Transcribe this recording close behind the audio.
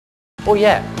Oh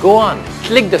yeah, go on,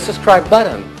 click the subscribe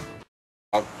button.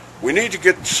 We need to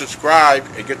get subscribed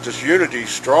and get this unity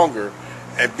stronger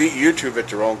and beat YouTube at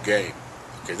their own game.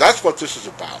 Okay, that's what this is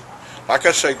about. Like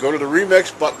I say, go to the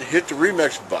remix button, hit the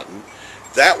remix button.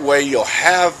 That way you'll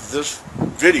have this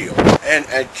video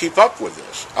and keep up with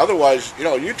this. Otherwise, you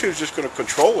know, YouTube's just going to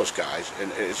control us, guys,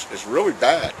 and it's really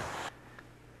bad.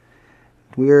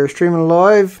 We are streaming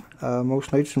live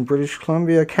most nights in British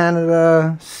Columbia,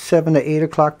 Canada, 7 to 8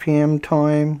 o'clock p.m.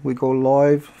 time. We go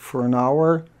live for an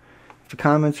hour. The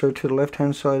comments are to the left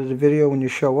hand side of the video. When you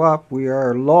show up, we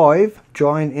are live.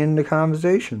 Join in the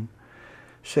conversation.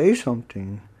 Say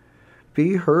something.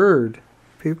 Be heard.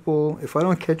 People, if I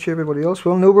don't catch you, everybody else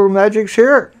will. Nuber Magic's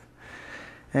here.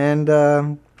 And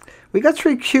we got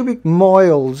 3 cubic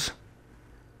miles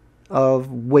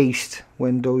of waste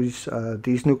when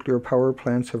these nuclear power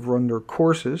plants have run their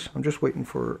courses. I'm just waiting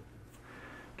for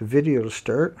the video to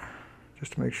start,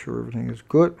 just to make sure everything is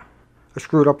good. I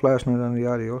screwed up last night on the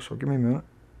audio, so give me a minute.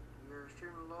 You're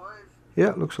streaming live?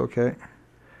 Yeah, it looks okay.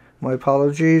 My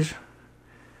apologies.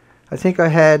 I think I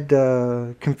had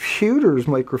computer's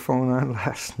microphone on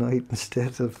last night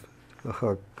instead of...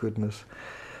 Oh, goodness.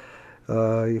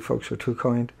 You folks are too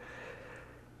kind.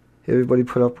 Everybody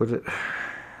put up with it.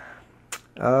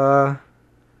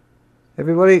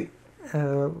 Everybody,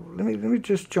 let me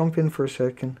just jump in for a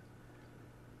second.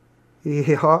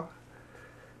 Yeah.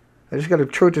 I just got to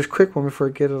throw this quick one before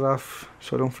I get it off,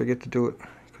 so I don't forget to do it,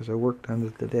 because I worked on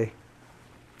it today.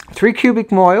 3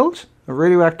 cubic miles of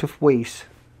radioactive waste.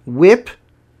 WIPP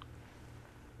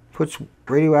puts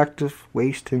radioactive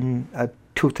waste in at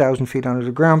 2,000 feet under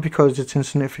the ground because it's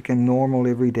insignificant, normal,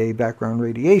 everyday background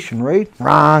radiation, right?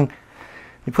 Wrong.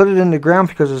 They put it in the ground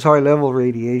because it's high-level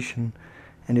radiation,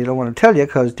 and they don't want to tell you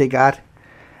because they got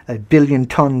 1 billion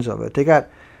tons of it. They got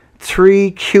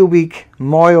 3 cubic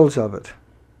miles of it.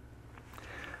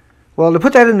 Well, to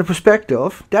put that into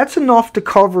perspective, that's enough to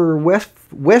cover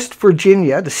West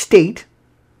Virginia, the state,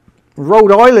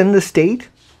 Rhode Island, the state,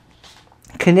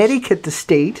 Connecticut, the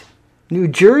state, New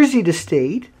Jersey, the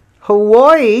state,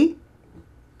 Hawaii,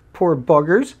 poor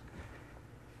buggers,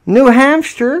 New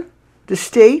Hampshire, the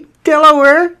state,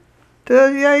 Delaware,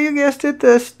 yeah, you guessed it,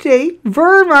 the state,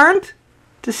 Vermont,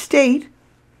 the state,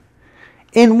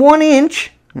 in 1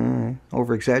 inch,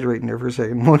 over-exaggerating there for a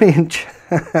second, 1 inch,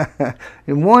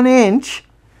 in 1 inch,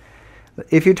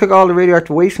 if you took all the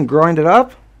radioactive waste and grind it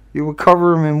up, you would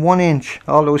cover them in 1 inch,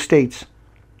 all those states.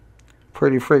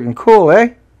 Pretty friggin' cool,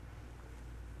 eh?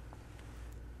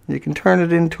 You can turn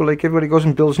it into, like, everybody goes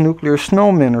and builds nuclear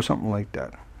snowmen or something like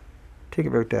that. Think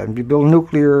about that. And you build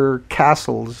nuclear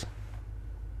castles.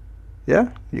 Yeah?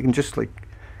 You can just, like,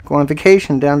 go on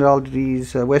vacation down to all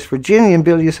these West Virginia and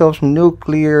build yourself some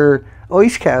nuclear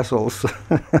ice castles.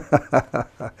 Or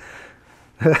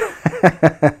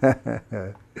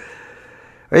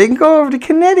you can go over to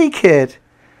Connecticut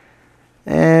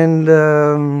and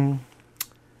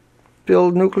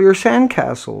build nuclear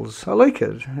sandcastles. I like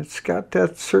it. It's got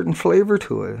that certain flavor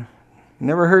to it.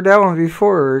 Never heard that one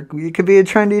before. It could be a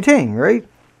trendy thing, right?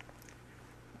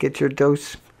 Get your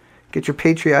dose, get your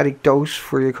patriotic dose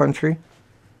for your country.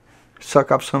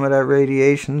 Suck up some of that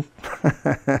radiation.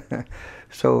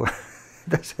 So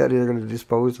that's how they're going to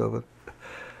dispose of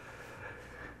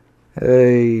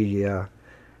it. Yeah.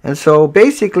 And so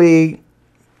basically,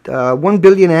 1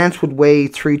 billion ants would weigh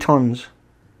 3 tons.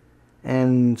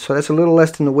 And so that's a little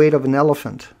less than the weight of an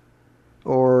elephant,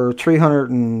 or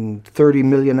 330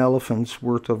 million elephants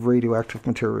worth of radioactive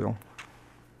material.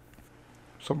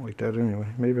 Something like that anyway.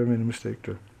 Maybe I made a mistake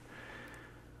there.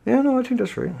 Yeah, no, I think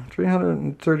that's right.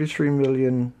 333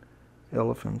 million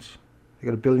elephants. They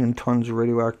got 1 billion tons of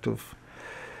radioactive.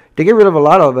 They get rid of a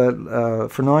lot of it.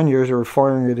 For 9 years they were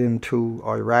firing it into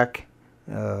Iraq.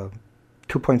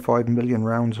 2.5 million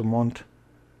rounds a month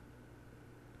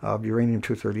of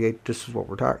uranium-238. This is what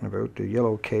we're talking about, the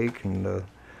yellow cake and the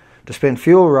spent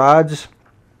fuel rods.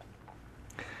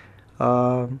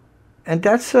 And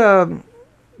that's,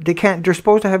 they're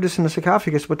supposed to have this in the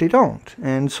sarcophagus, but they don't.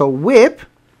 And so WIPP,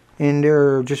 in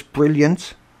their just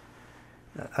brilliance,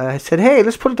 said, hey,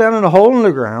 let's put it down in a hole in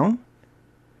the ground,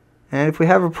 and if we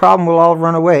have a problem, we'll all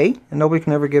run away, and nobody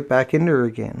can ever get back in there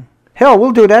again. Hell,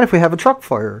 we'll do that if we have a truck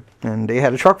fire. And they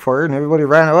had a truck fire, and everybody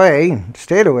ran away and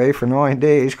stayed away for 9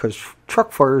 days because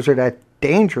truck fires are that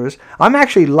dangerous. I'm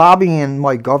actually lobbying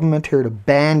my government here to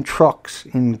ban trucks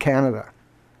in Canada.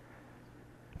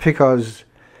 Because,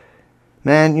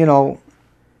 man, you know,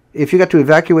 if you got to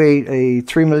evacuate a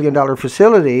 $3 million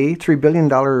facility, $3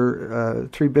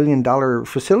 billion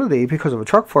facility because of a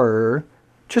truck fire,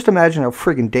 just imagine how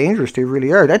friggin' dangerous they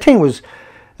really are. That thing was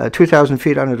 2,000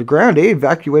 feet under the ground. They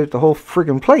evacuated the whole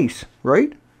friggin' place,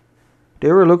 right?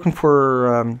 They were looking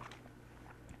for,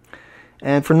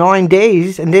 and for 9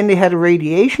 days, and then they had a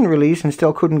radiation release and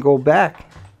still couldn't go back.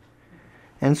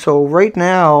 And so right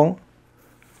now,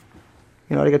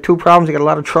 you know, they got two problems. They got a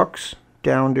lot of trucks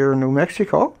down there in New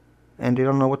Mexico, and they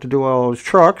don't know what to do with all those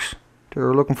trucks.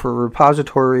 They're looking for a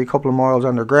repository a couple of miles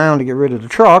underground to get rid of the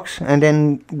trucks, and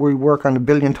then we work on 1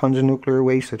 billion tons of nuclear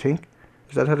waste, I think.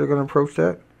 Is that how they're going to approach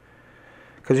that?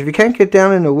 Because if you can't get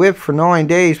down in the WIPP for 9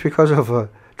 days because of a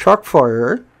truck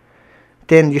fire,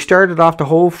 then you started off the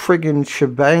whole friggin'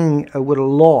 shebang with a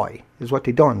lie, is what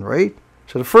they done, right?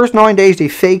 So the first 9 days they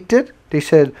faked it. They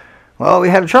said, well, we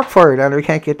had a truck fire down there, we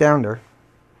can't get down there.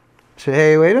 I said,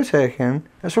 hey, wait a second.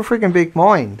 That's a freaking big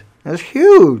mind. That's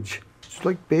huge. It's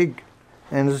like big.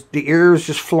 And the air is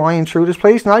just flying through this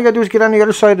place. And all you got to do is get on the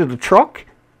other side of the truck.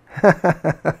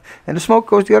 And the smoke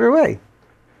goes the other way.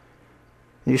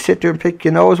 And you sit there and pick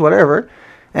your nose, whatever.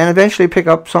 And eventually pick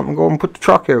up something and go and put the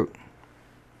truck out.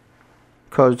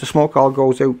 Because the smoke all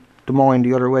goes out the mine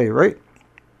the other way, right?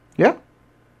 Yeah?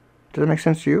 Does that make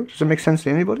sense to you? Does it make sense to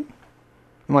anybody?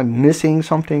 Am I missing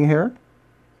something here?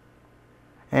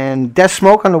 And that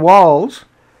smoke on the walls...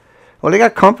 Well, they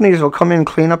got companies that will come in and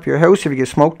clean up your house if you get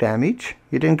smoke damage.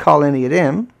 You didn't call any of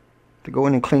them to go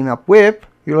in and clean up WIPP.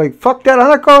 You're like, fuck that, I'm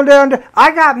not going down there.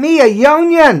 I got me a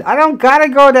union. I don't got to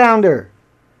go down there.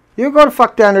 You go to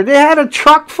fuck down there. They had a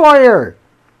truck fire.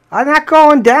 I'm not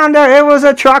going down there. It was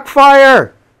a truck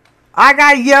fire. I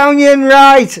got union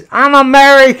rights. I'm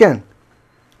American.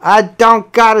 I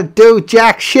don't got to do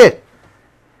jack shit.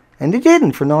 And they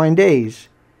didn't for 9 days.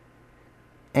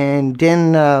 And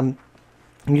then...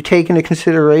 you take into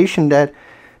consideration that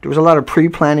there was a lot of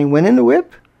pre-planning went into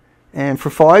WIPP, and for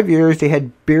 5 years they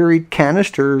had buried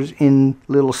canisters in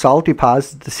little salt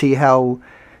deposits to see how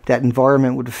that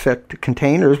environment would affect the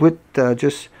containers with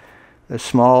just a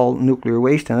small nuclear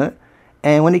waste in it.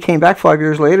 And when they came back 5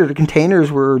 years later, the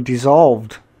containers were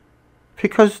dissolved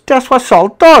because that's what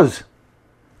salt does.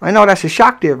 I know that's a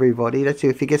shock to everybody. That's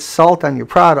if you get salt on your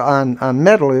product on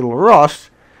metal, it'll rust,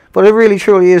 but it really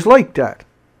truly is like that.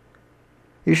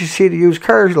 You should see the used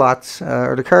cars lots,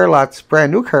 or the car lots,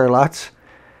 brand new car lots,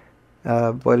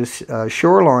 by the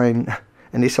shoreline,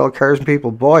 and they sell cars and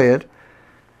people buy it.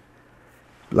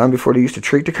 Long before they used to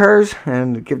treat the cars,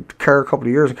 and give the car a couple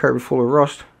of years, the car would be full of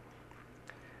rust.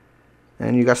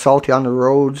 And you got salty on the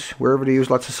roads. Wherever they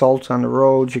use lots of salts on the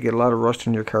roads, you get a lot of rust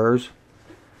in your cars.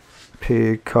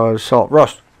 Because salt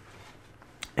rust.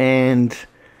 And...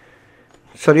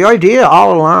 so the idea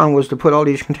all along was to put all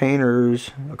these containers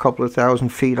a couple of 1,000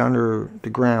 feet under the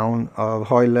ground of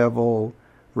high-level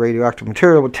radioactive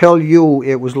material, would tell you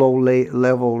it was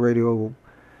low-level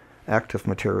radioactive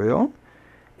material.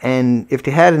 And if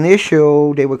they had an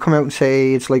issue, they would come out and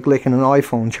say it's like licking an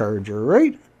iPhone charger,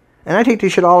 right? And I think they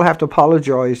should all have to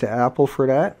apologize to Apple for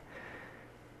that.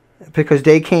 Because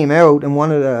they came out, and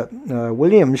one of the,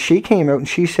 Williams, she came out and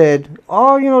she said,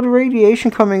 oh, you know, the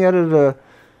radiation coming out of the...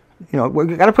 you know,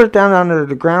 we got to put it down under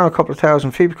the ground a couple of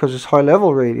 1,000 feet because it's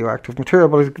high-level radioactive material.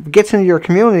 But if it gets into your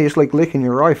community, it's like licking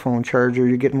your iPhone charger.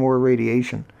 You get more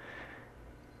radiation.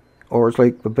 Or it's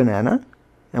like a banana.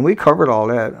 And we covered all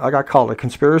that. I got called a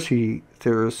conspiracy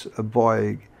theorist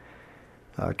by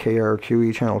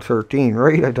KRQE Channel 13,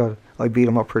 right? I thought I beat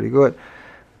him up pretty good.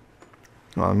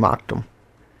 Well, I mocked him.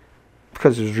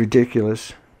 Because it was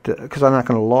ridiculous. Because I'm not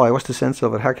going to lie. What's the sense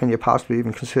of it? How can you possibly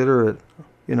even consider it?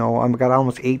 You know, I've got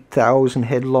almost 8,000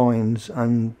 headlines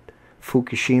on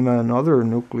Fukushima and other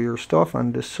nuclear stuff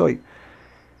on this site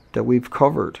that we've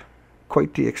covered.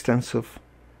 Quite the extensive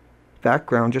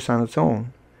background just on its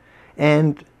own.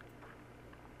 And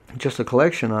just a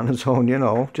collection on its own, you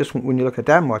know, just when you look at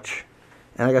that much.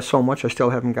 And I got so much I still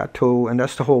haven't got to, and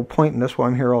that's the whole point, and that's why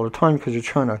I'm here all the time, because you're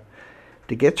trying to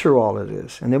get through all of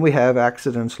this. And then we have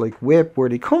accidents like WIPP, where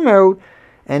they come out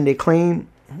and they claim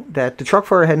that the truck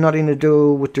fire had nothing to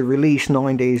do with the release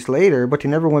 9 days later, but they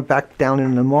never went back down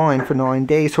in the mine for 9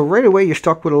 days. So right away you're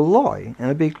stuck with a lie, and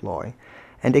a big lie.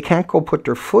 And they can't go put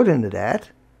their foot into that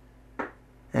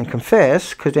and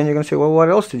confess, because then you're going to say, well, what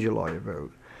else did you lie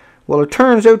about? Well, it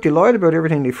turns out they lied about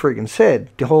everything they friggin' said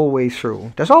the whole way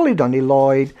through. That's all they done. They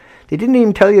lied. They didn't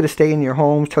even tell you to stay in your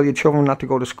homes, tell your children not to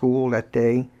go to school that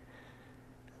day.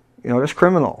 You know, that's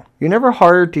criminal. You never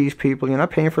hired these people. You're not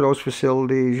paying for those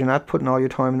facilities. You're not putting all your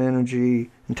time and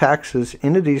energy and taxes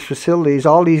into these facilities.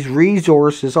 All these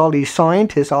resources, all these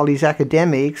scientists, all these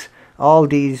academics, all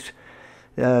these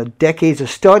decades of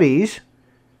studies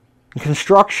and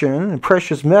construction and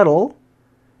precious metal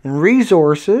and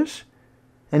resources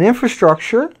and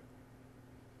infrastructure.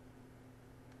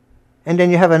 and then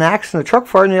you have an accident, a truck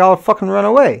fire, and you all fucking run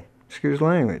away. Excuse the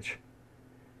language.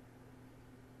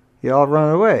 You all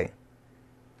run away.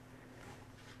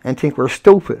 And think we're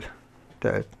stupid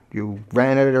that you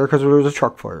ran out of there because there was a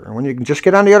truck fire. And when you can just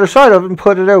get on the other side of it and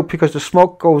put it out because the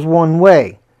smoke goes one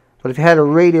way. But if you had a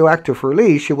radioactive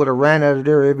release, you would have ran out of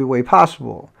there every way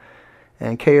possible.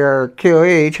 And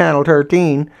KOA Channel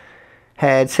 13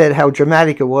 had said how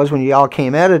dramatic it was when you all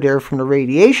came out of there from the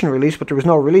radiation release, but there was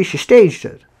no release. You staged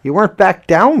it. You weren't back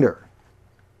down there.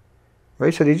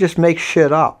 Right? So they just make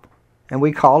shit up. And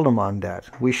we called them on that.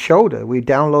 We showed it. We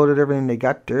downloaded everything they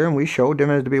got there, and we showed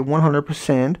them as to be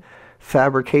 100%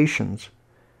 fabrications.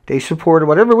 They supported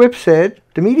whatever WIPP said.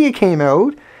 The media came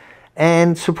out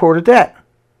and supported that.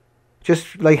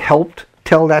 Just like helped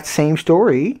tell that same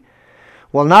story.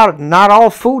 Well, not all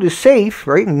food is safe,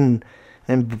 right? And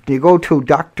you go to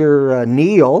Dr.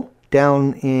 Neil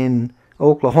down in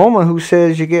Oklahoma, who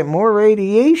says you get more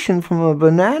radiation from a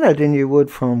banana than you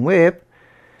would from WIPP.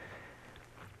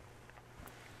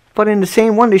 But in the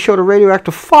same one, they showed a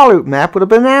radioactive fallout map with a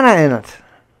banana in it.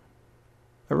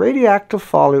 A radioactive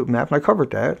fallout map, and I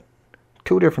covered that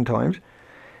 2 different times,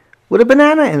 with a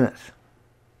banana in it.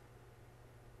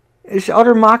 It's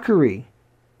utter mockery.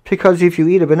 Because if you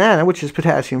eat a banana, which is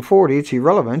potassium 40, it's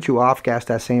irrelevant. You off-gas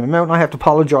that same amount, and I have to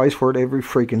apologize for it every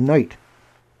freaking night.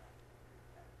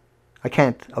 I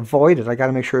can't avoid it. I got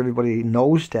to make sure everybody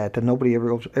knows that nobody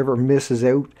ever misses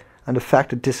out on the fact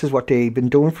that this is what they've been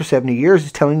doing for 70 years.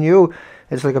 Is telling you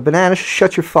it's like a banana.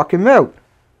 Shut your fucking mouth.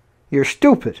 You're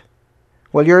stupid.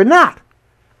 Well, you're not,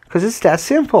 because it's that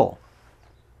simple.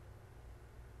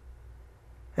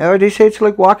 Now, they say it's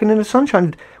like walking in the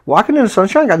sunshine. Walking in the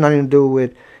sunshine got nothing to do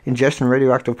with ingesting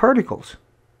radioactive particles.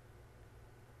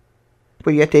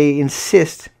 But yet they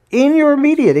insist in your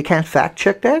media. They can't fact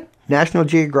check that. National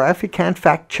Geographic can't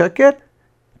fact check it.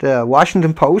 The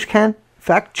Washington Post can't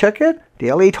fact check it.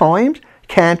 The LA Times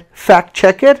can't fact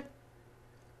check it.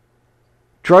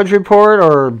 Drudge Report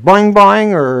or Boing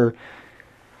Boing or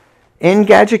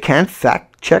Engadget can't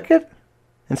fact check it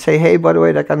and say, hey, by the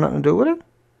way, that got nothing to do with it.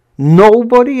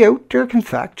 Nobody out there can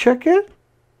fact check it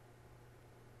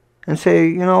and say,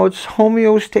 you know, it's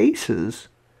homeostasis.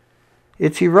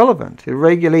 It's irrelevant. It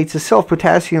regulates itself.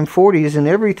 Potassium 40 is in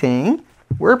everything.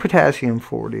 We're potassium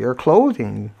 40. Our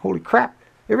clothing. Holy crap.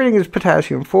 Everything is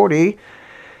potassium 40.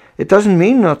 It doesn't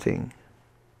mean nothing.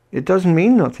 It doesn't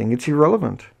mean nothing. It's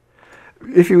irrelevant.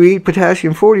 If you eat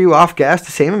potassium 40, you off-gas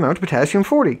the same amount of potassium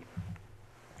 40.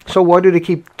 So why do they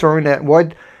keep throwing that?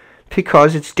 Why?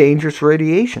 Because it's dangerous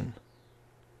radiation.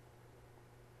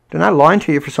 They're not lying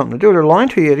to you for something to do. They're lying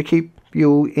to you to keep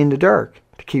you in the dark,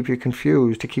 to keep you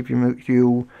confused, to keep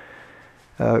you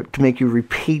to make you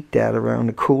repeat that around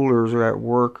the coolers or at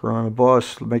work or on a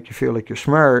bus, to make you feel like you're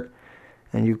smart,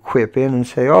 and you quip in and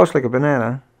say, "Oh, it's like a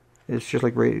banana. It's just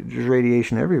like there's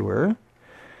radiation everywhere."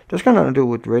 That's got nothing to do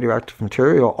with radioactive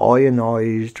material,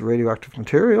 ionized radioactive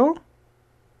material.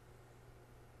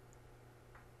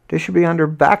 They should be on their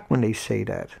back when they say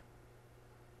that.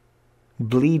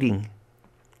 Bleeding.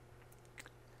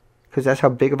 Because that's how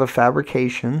big of a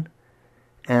fabrication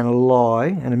and a lie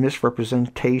and a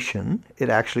misrepresentation it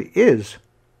actually is.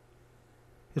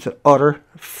 It's an utter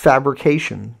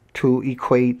fabrication to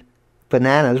equate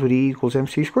bananas with E equals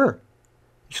MC squared.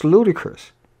 It's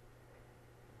ludicrous.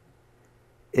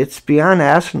 It's beyond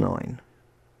asinine.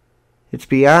 It's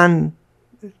beyond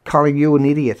calling you an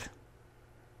idiot.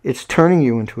 It's turning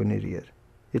you into an idiot.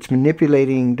 It's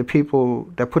manipulating the people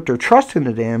that put their trust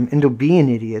into them into being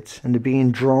idiots, into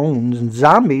being drones and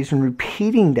zombies, and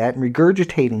repeating that and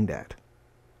regurgitating that.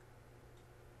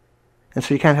 And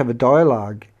so you can't have a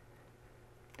dialogue.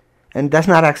 And that's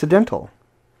not accidental.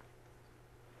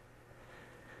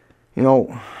 You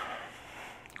know,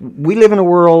 we live in a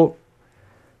world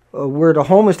where the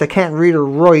homeless that can't read or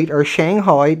write are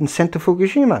shanghaied and sent to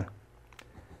Fukushima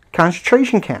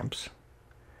concentration camps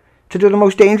to do the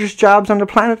most dangerous jobs on the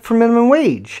planet for minimum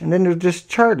wage, and then they're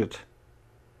discharged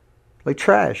like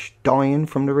trash, dying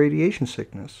from the radiation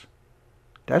sickness.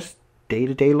 That's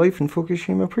day-to-day life in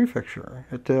Fukushima Prefecture,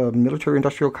 at the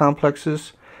military-industrial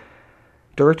complexes,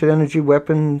 directed energy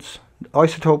weapons,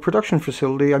 isotope production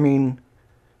facility,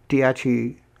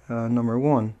 Diachi number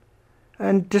 1.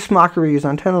 And this mockery is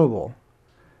untenable.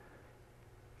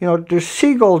 You know, there's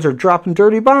seagulls are dropping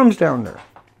dirty bombs down there.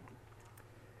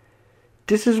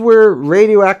 This is where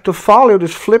radioactive fallout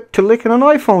is flipped to licking an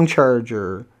iPhone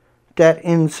charger that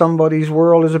in somebody's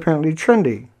world is apparently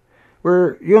trendy.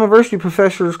 Where university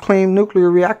professors claim nuclear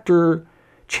reactor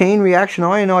chain reaction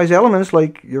ionized elements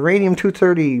like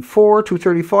uranium-234,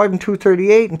 235, and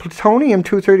 238, and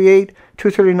plutonium-238,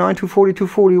 239, 240,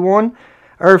 241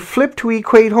 are flipped to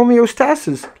equate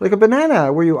homeostasis, like a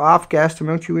banana, where you off-gas the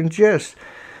amount you ingest.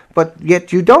 But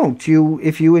yet you don't.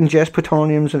 If you ingest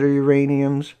plutoniums or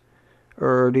uraniums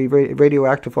or the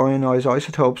radioactive ionized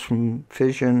isotopes from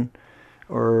fission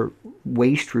or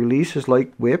waste releases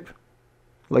like WIPP,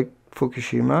 like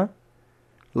Fukushima,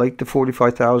 like the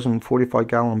 45,000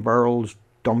 45-gallon barrels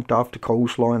dumped off the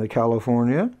coastline of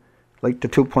California, like the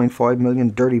 2.5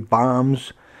 million dirty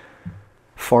bombs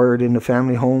fired into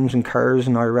family homes and cars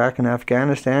in Iraq and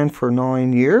Afghanistan for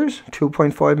 9 years,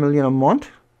 2.5 million a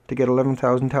month, to get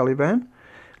 11,000 Taliban,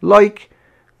 like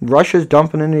Russia's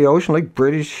dumping in the ocean, like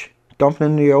British dumping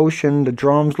in the ocean, the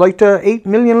drums, like the 8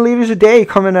 million litres a day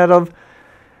coming out of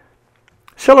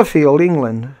Sellafield,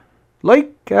 England,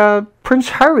 like Prince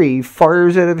Harry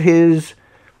fires out of his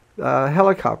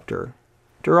helicopter.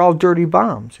 They're all dirty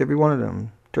bombs, every one of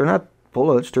them. They're not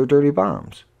bullets, they're dirty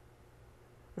bombs.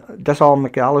 That's all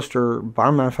McAllister,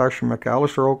 bomb manufacturer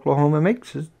McAllister, Oklahoma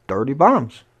makes, is dirty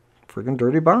bombs. Freaking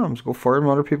dirty bombs. Go fire them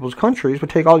in other people's countries, but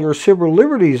take all your civil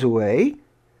liberties away,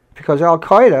 because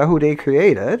Al-Qaeda, who they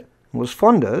created, was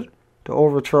funded to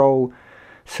overthrow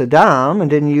Saddam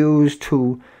and then used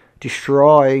to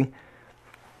destroy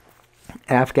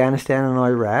Afghanistan and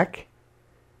Iraq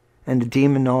and to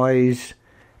demonize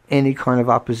any kind of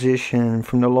opposition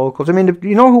from the locals. I mean,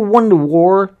 you know who won the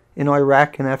war in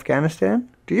Iraq and Afghanistan?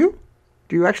 Do you?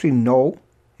 Do you actually know?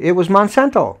 It was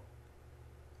Monsanto.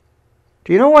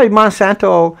 Do you know why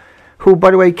Monsanto, who,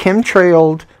 by the way,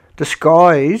 chemtrailed the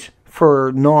skies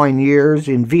for 9 years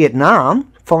in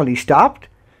Vietnam, finally stopped?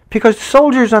 Because the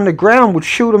soldiers on the ground would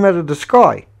shoot them out of the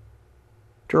sky.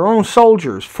 Their own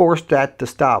soldiers forced that to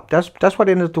stop. That's what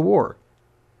ended the war.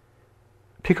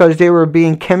 Because they were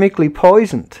being chemically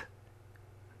poisoned.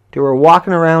 They were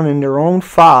walking around in their own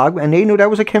fog, and they knew that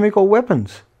was a chemical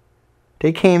weapons.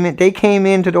 They came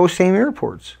into those same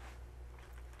airports.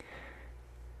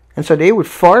 And so they would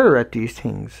fire at these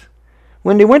things.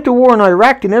 When they went to war in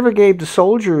Iraq, they never gave the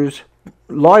soldiers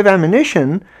live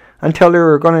ammunition until they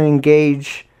were going to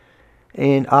engage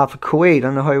off of Kuwait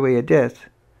on the highway of death.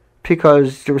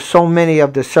 Because there were so many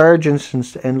of the sergeants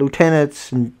and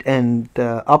lieutenants and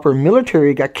upper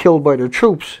military got killed by their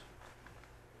troops.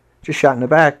 Just shot in the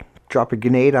back, drop a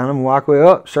grenade on them, walk away.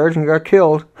 Oh, sergeant got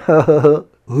killed.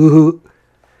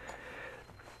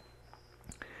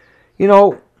 You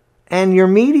know, and your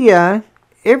media,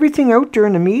 everything out there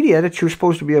in the media that you're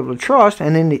supposed to be able to trust,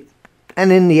 and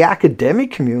in the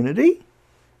academic community,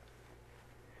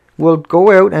 will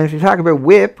go out, and if you talk about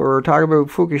WIPP or talk about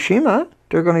Fukushima,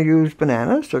 they're going to use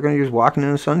bananas, they're going to use walking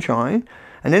in the sunshine,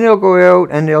 and then they'll go out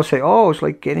and they'll say, oh, it's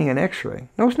like getting an x-ray.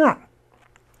 No, it's not.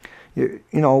 You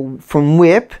know, from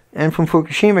WIPP and from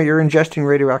Fukushima, you're ingesting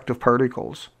radioactive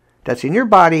particles. That's in your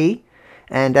body,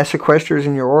 and that sequesters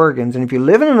in your organs. And if you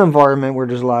live in an environment where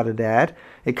there's a lot of that,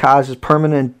 it causes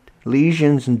permanent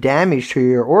lesions and damage to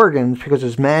your organs because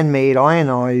it's man-made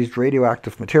ionized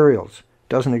radioactive materials. It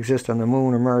doesn't exist on the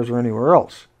moon or Mars or anywhere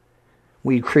else.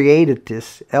 We created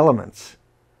these elements.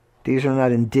 These are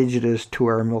not indigenous to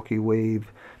our Milky Way,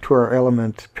 to our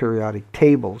element periodic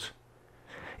tables.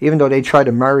 Even though they try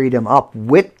to marry them up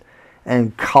with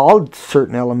and called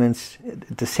certain elements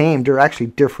the same, they're actually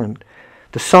different.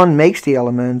 The sun makes the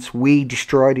elements, we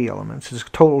destroy the elements. It's a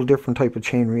total different type of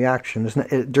chain reaction. There's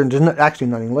actually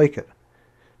nothing like it.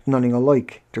 Nothing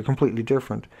alike. They're completely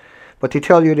different. But they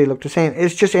tell you they look the same.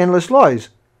 It's just endless lies.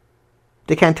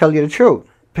 They can't tell you the truth.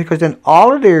 Because then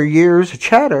all of their years of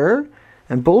chatter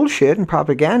and bullshit and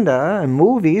propaganda and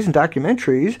movies and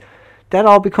documentaries, that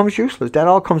all becomes useless. That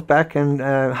all comes back and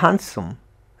haunts them.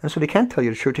 And so they can't tell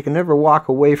you the truth. They can never walk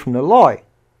away from the lie.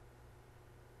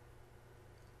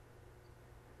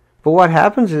 But what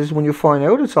happens is when you find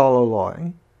out it's all a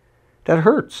lie, that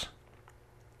hurts.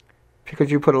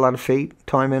 Because you put a lot of faith,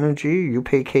 time, energy. You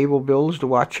pay cable bills to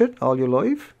watch it all your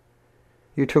life.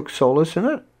 You took solace in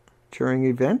it during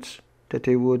events that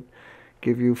they would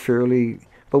give you fairly...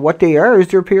 But what they are is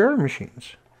they're PR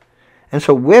machines. And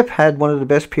so WIPP had one of the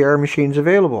best PR machines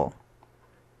available.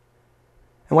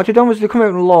 And what they done was they come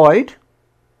out and lied.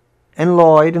 And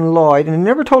lied and lied. And they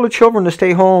never told the children to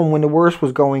stay home when the worst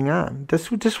was going on.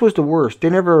 This was the worst. They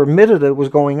never admitted it was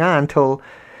going on until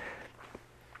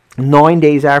 9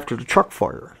 days after the truck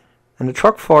fire. And the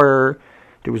truck fire,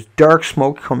 there was dark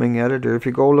smoke coming out of there. If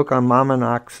you go look on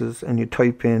Mammonoxes and you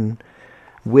type in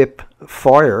WIPP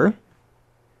fire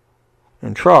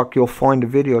and truck, you'll find a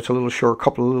video. It's a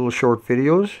couple of little short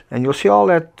videos, and you'll see all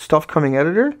that stuff coming out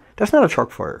of there. That's not a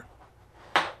truck fire.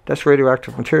 That's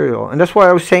radioactive material. And that's why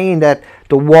I was saying that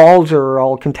the walls are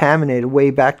all contaminated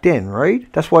way back then,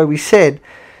 right? That's why we said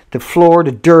the floor,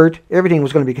 the dirt, everything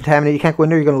was going to be contaminated. You can't go in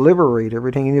there. You're going to liberate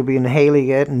everything, and you'll be inhaling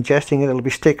it, ingesting it. It'll be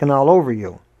sticking all over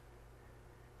you.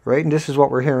 Right? And this is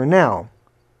what we're hearing now.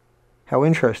 How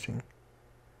interesting.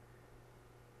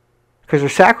 Because they're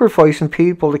sacrificing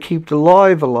people to keep the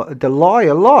lie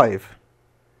alive.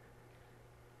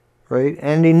 Right?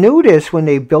 And they knew this when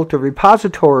they built the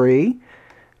repository.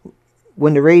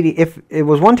 When the if it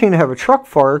was one thing to have a truck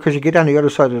fire, because you get down the other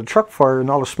side of the truck fire and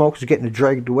all the smoke is getting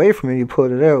dragged away from you, you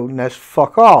put it out, and that's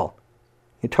fuck all.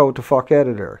 You tow it the fuck out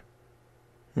of there.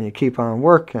 And you keep on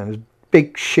working. It's a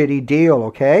big shitty deal,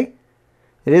 okay?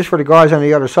 It is for the guys on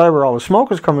the other side where all the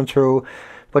smoke is coming through,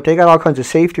 but they got all kinds of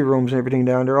safety rooms and everything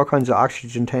down there, all kinds of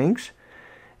oxygen tanks.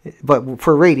 But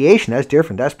for radiation, that's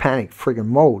different. That's panic friggin'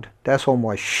 mode. That's all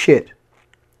my shit.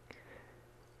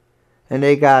 And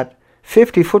they got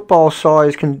 50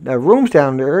 football-sized rooms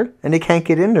down there, and they can't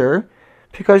get in there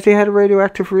because they had a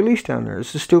radioactive release down there.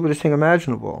 It's the stupidest thing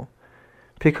imaginable.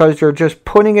 Because they're just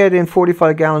putting it in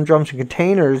 45-gallon drums and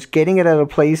containers, getting it out of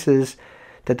places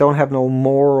that don't have no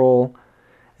moral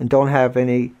and don't have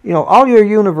any, all your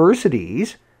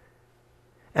universities.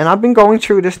 And I've been going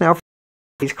through this now for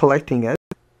days, collecting it.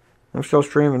 I'm still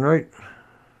streaming, right?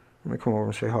 Let me come over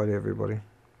and say hi to everybody.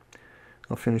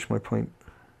 I'll finish my point.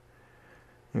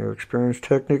 You experience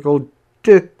technical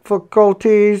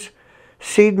difficulties.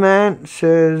 Seedman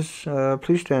says,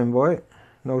 please stand by.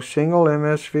 No single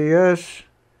MSVS.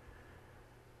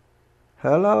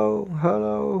 Hello,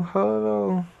 hello,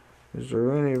 hello. Is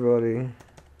there anybody?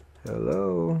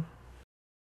 Hello.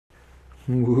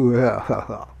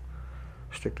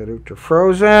 Stick that out to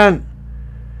Frozen.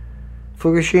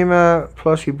 Fukushima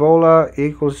plus Ebola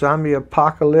equals zombie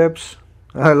apocalypse.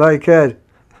 I like it.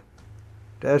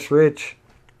 That's rich.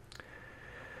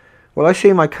 Well, I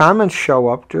see my comments show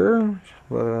up there,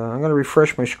 but I'm going to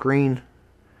refresh my screen.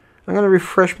 I'm going to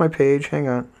refresh my page. Hang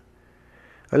on.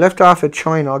 I left off at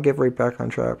China. I'll get right back on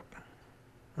track.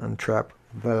 I'll get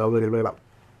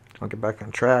back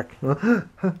on track.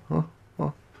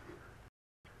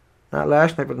 Not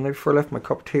last night, but the night before I left my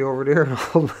cup of tea over there. And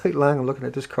all night long I'm looking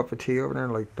at this cup of tea over there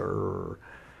and like,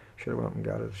 should have went up and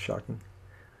got it. It's shocking.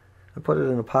 I put it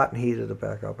in a pot and heated it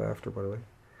back up after, by the way.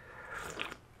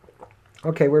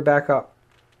 Okay, we're back up.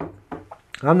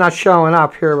 I'm not showing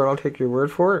up here, but I'll take your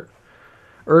word for it.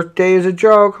 Earth Day is a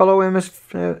joke. Hello,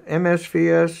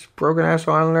 MSVS. Broken Ass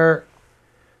Islander.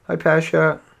 Hi,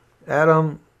 Pasha.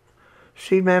 Adam.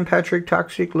 Seedman, Patrick,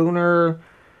 Toxic, Lunar.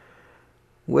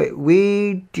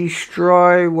 We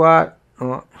destroy what?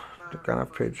 Oh, gone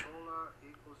off page.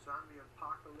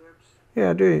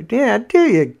 Yeah, there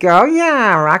you go.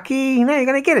 Yeah, Rocky. Now you're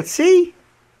going to get it, see?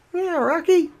 Yeah,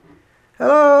 Rocky.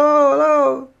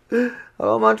 Hello, hello.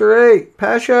 Hello, Monterey.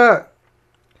 Pasha.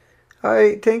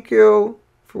 Hi, thank you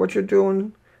for what you're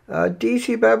doing.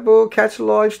 DC Babu, Cats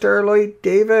Alive, Starlight,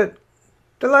 David.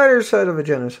 The lighter side of a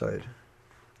genocide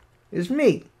is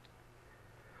me.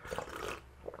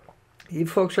 You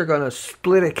folks are going to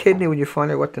split a kidney when you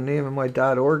find out what the name of my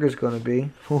 .org is going to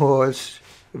be. Oh, it's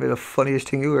going to be the funniest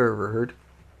thing you ever heard.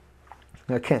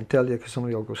 I can't tell you because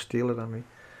somebody will go steal it on me.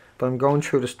 But I'm going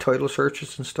through this title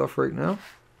searches and stuff right now.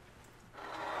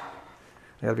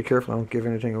 I gotta be careful I don't give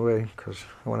anything away because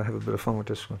I want to have a bit of fun with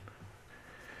this one.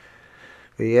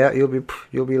 But yeah, you'll be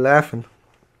laughing.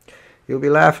 You'll be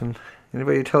laughing.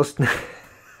 Anybody who tells in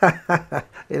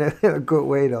a good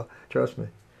way though, trust me.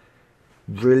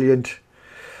 Brilliant.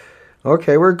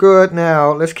 Okay, we're good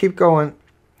now. Let's keep going.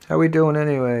 How we doing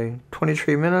anyway?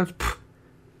 23 minutes?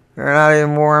 We're not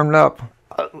even warmed up.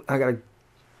 I gotta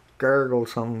gargle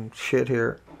some shit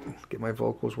here. Get my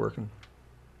vocals working.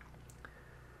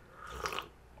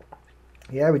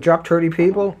 Yeah, we dropped 30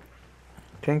 people.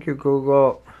 Thank you,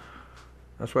 Google.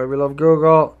 That's why we love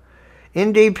Google.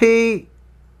 NDP.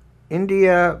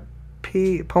 India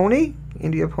Pony,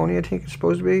 I think it's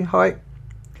supposed to be. Hi.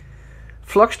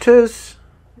 Fluxtus.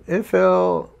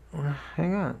 FL.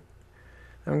 Hang on.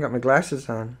 I haven't got my glasses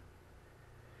on.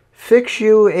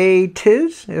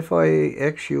 Fixuatiz.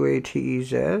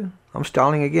 Fixuatez. I'm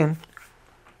stalling again.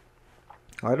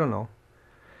 I don't know.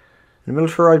 The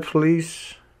military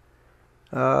police.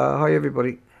 Hi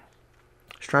everybody.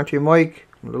 Strontium Mike.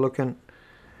 I'm looking.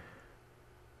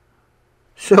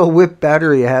 So WIPP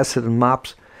battery acid and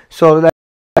mops. So that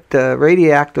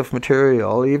radioactive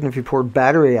material, even if you poured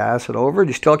battery acid over it,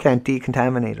 you still can't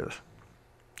decontaminate it.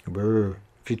 Brr.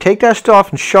 If you take that stuff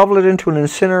and shovel it into an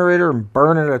incinerator and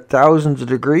burn it at thousands of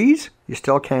degrees, you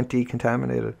still can't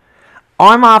decontaminate it.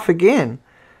 I'm off again.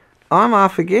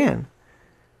 Now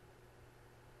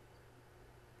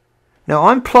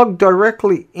I'm plugged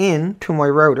directly into my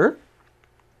router.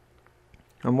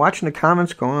 I'm watching the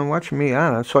comments going. I'm watching me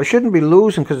on it. So I shouldn't be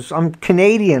losing because I'm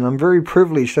Canadian. I'm very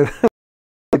privileged. I have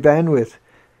bandwidth.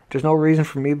 There's no reason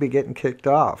for me to be getting kicked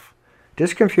off.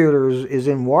 This computer is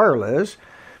in wireless,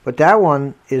 but that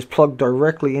one is plugged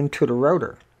directly into the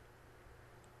router.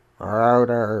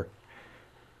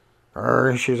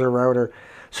 She's a router.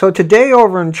 So today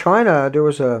over in China, there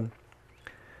was a...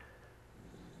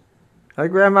 Hi,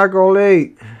 Grandma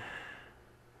Goldie.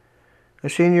 I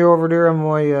seen you over there on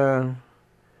my...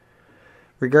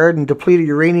 regarding depleted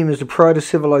uranium is the pride of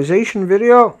civilization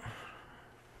video.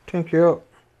 Thank you.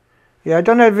 Yeah, I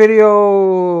done that video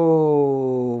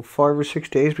 5 or 6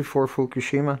 days before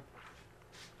Fukushima.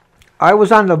 I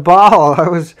was on the ball. I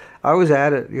was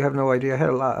at it. You have no idea. I had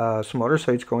a lot, some other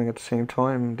sites going at the same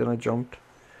time. Then I jumped.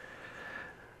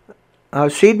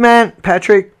 Seedman,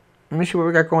 Patrick. Let me see what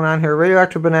we got going on here.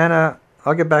 Radioactive Banana.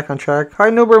 I'll get back on track. Hi,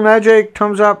 Nuber Magic.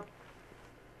 Thumbs up.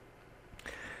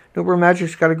 Nuber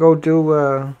Magic's got to go do...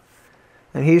 and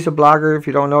he's a blogger. If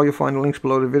you don't know, you'll find the links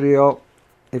below the video.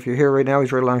 If you're here right now,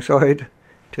 he's right alongside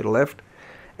to the left.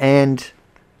 And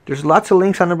there's lots of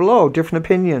links on there below. Different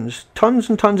opinions. Tons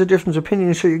and tons of different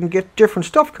opinions so you can get different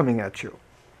stuff coming at you.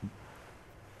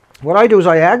 What I do is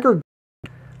I aggregate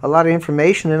a lot of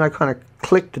information and I kind of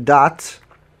click the dots.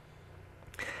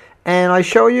 And I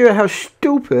show you how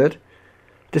stupid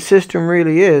the system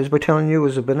really is by telling you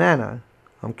it's a banana.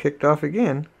 I'm kicked off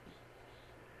again.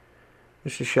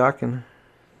 This is shocking.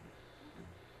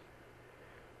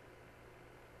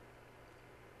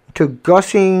 To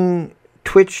gussing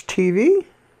Twitch TV?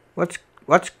 What's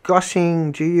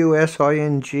gussing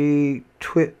G-U-S-I-N-G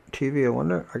Twit TV? I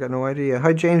wonder. I got no idea.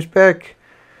 Hi, James Beck.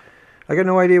 I got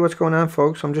no idea what's going on,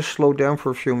 folks. I'm just slowed down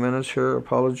for a few minutes here.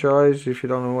 Apologize if you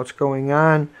don't know what's going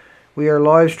on. We are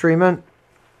live streaming.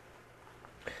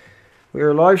 We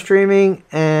are live streaming,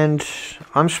 and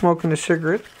I'm smoking a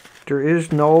cigarette. There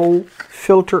is no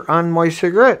filter on my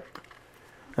cigarette.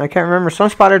 I can't remember. Some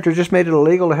spot out there just made it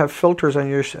illegal to have filters on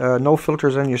your no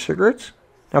filters on your cigarettes.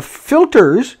 Now,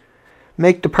 filters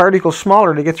make the particles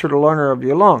smaller to get through the liner of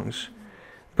your lungs.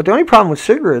 But the only problem with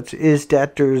cigarettes is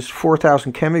that there's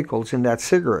 4,000 chemicals in that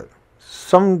cigarette.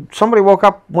 Somebody woke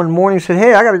up one morning and said,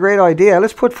 "Hey, I got a great idea.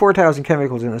 Let's put 4,000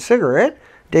 chemicals in a cigarette.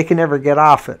 They can never get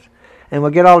off it." And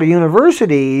we'll get all the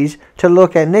universities to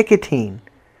look at nicotine.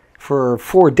 For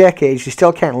 4 decades, you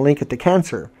still can't link it to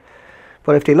cancer.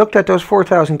 But if they looked at those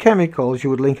 4,000 chemicals, you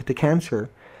would link it to cancer.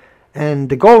 And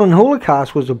The Golden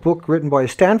Holocaust was a book written by a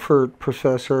Stanford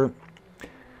professor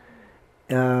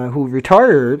who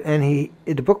retired. And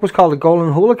the book was called The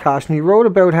Golden Holocaust. And he wrote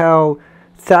about how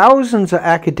thousands of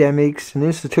academics and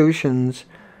institutions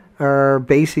are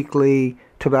basically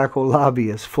tobacco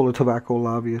lobbyists, full of tobacco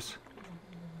lobbyists.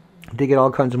 They get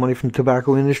all kinds of money from the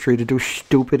tobacco industry to do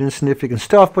stupid, insignificant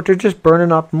stuff, but they're just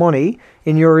burning up money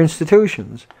in your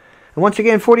institutions. And once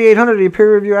again, 4,800 of the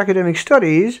peer-reviewed academic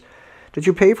studies that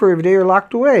you pay for every day are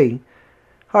locked away.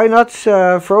 Hi, Nuts.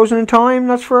 Frozen in time.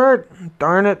 Nuts for art.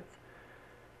 Darn it.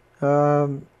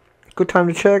 Good time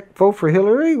to check. Vote for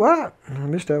Hillary. What? I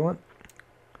missed that one.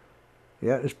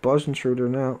 Yeah, it's buzzing through there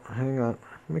now. Hang on.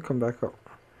 Let me come back up.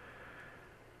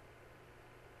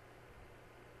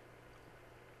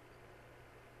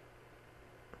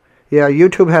 Yeah,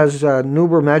 YouTube has,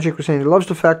 Nuber Magic was saying, he loves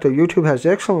the fact that YouTube has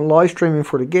excellent live streaming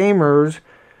for the gamers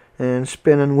and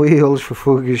spinning wheels for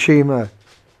Fukushima.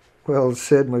 Well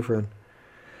said, my friend.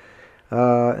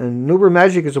 And Nuber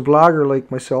Magic is a blogger like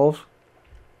myself.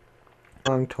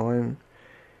 Long time.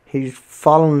 He's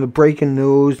following the breaking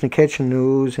news, the kitchen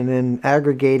news, and then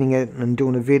aggregating it and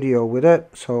doing a video with it.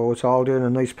 So it's all there in a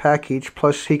nice package.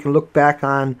 Plus, he can look back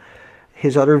on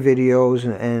his other videos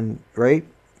and right?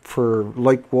 For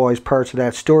likewise parts of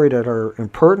that story that are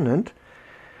impertinent,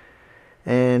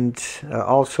 and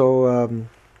also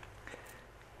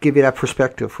give you that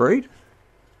perspective, right?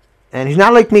 And he's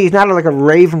not like me. He's not like a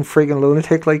raving friggin'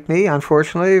 lunatic like me,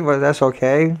 unfortunately, but that's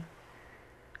okay.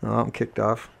 Oh, I'm kicked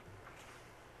off.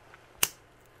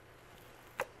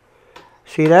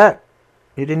 See that?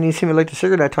 You didn't even see me light the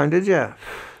cigarette that time, did you? If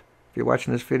you're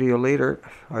watching this video later,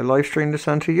 I live streamed this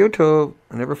onto YouTube.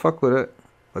 I never fuck with it.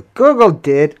 But Google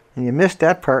did, and you missed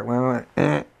that part when I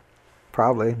went,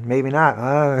 probably, maybe not.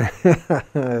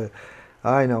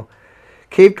 I know.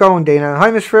 Keep going, Dana.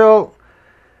 Hi, Miss Frill,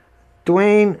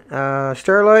 Dwayne,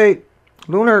 Starlight,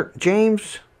 Lunar,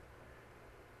 James,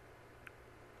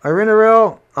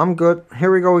 Irinarel. I'm good. Here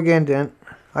we go again, then.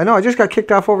 I know, I just got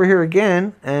kicked off over here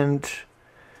again, and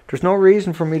there's no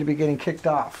reason for me to be getting kicked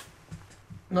off.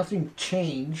 Nothing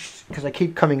changed because I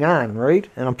keep coming on, right?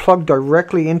 And I'm plugged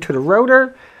directly into the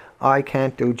router. I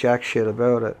can't do jack shit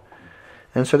about it.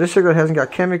 And so this cigarette hasn't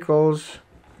got chemicals.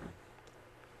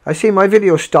 I see my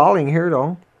video stalling here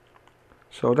though.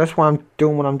 So that's why I'm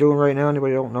doing what I'm doing right now.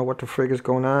 Anybody don't know what the frig is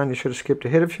going on, you should have skipped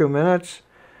ahead a few minutes.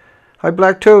 Hi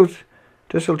Blacktooth.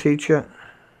 This will teach you.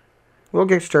 We'll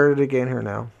get started again here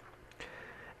now.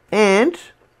 And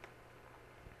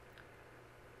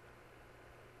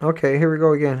okay, here we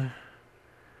go again.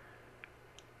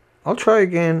 I'll try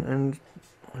again, and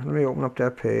let me open up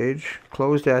that page.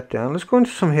 Close that down. Let's go into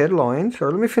some headlines,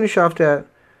 or let me finish off that.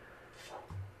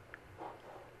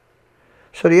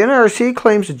 So the NRC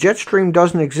claims the jet stream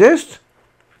doesn't exist.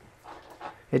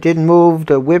 It didn't move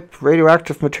the WIPP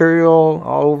radioactive material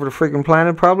all over the friggin'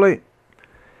 planet, probably.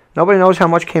 Nobody knows how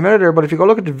much came out of there, but if you go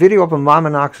look at the video up on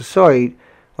Mammonox's site,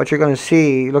 what you're going to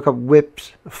see, look up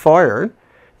WIPP's fire,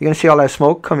 you're going to see all that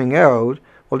smoke coming out.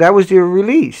 Well, that was the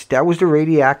release. That was the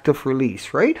radioactive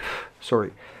release, right?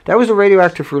 Sorry. That was the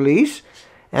radioactive release.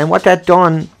 And what that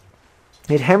done,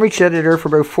 it hemorrhaged out of there for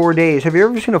about 4 days. Have you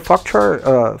ever seen a fuck char?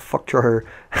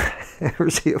 Ever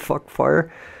see a fuck fire?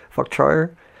 Fuck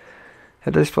char?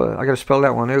 I got to spell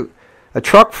that one out. A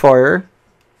truck fire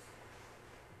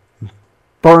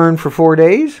burned for 4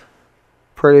 days.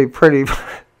 Pretty.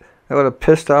 That would have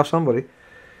pissed off somebody.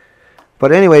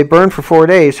 But anyway, burned for 4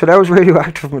 days. So that was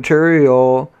radioactive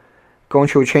material going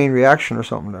through a chain reaction or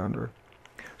something down there.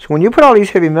 So when you put all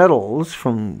these heavy metals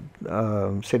from,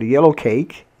 say, the yellow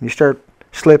cake, and you start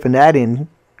slipping that in,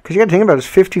 because you got to think about it, it's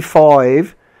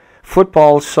 55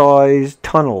 football-sized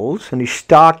tunnels, and you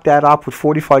stock that up with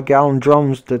 45-gallon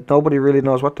drums that nobody really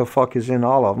knows what the fuck is in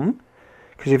all of them.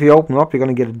 Because if you open them up, you're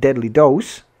going to get a deadly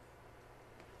dose.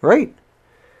 Right?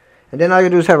 And then all you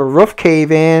do is have a roof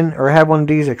cave in or have one of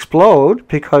these explode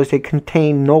because they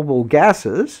contain noble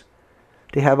gases.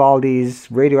 They have all these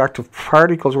radioactive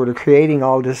particles where they're creating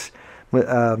all this.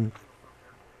 Uh-oh.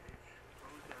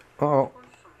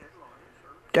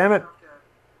 Damn it.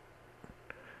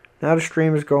 Now the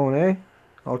stream is going, eh?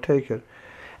 I'll take it.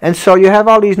 And so you have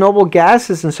all these noble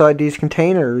gases inside these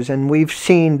containers, and we've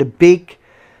seen the big,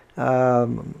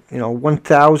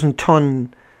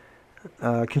 1,000-ton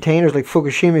containers like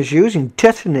Fukushima is using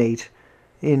detonate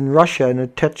in Russia in the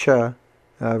Techa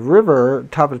River,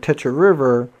 top of the Techa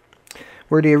River,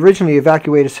 where they originally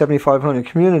evacuated 7,500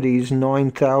 communities,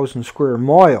 9,000 square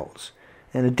miles.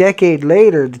 And a decade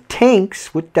later, the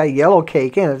tanks with that yellow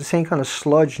cake in it, the same kind of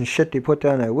sludge and shit they put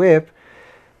down that WIPP,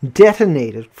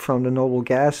 detonated from the noble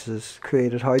gases,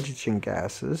 created hydrogen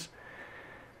gases.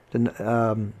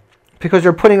 Because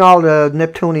they're putting all the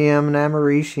neptunium and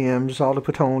americiums, all the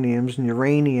plutoniums and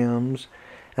uraniums.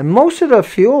 And most of the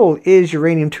fuel is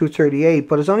uranium-238,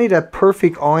 but it's only that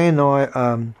perfect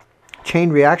ion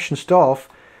chain reaction stuff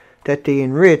that they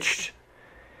enriched.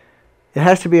 It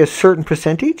has to be a certain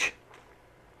percentage.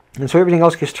 And so everything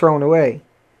else gets thrown away.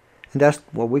 And that's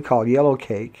what we call yellow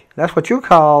cake. That's what you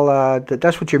call,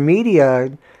 that's what your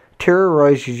media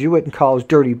terrorizes you with and calls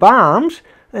dirty bombs.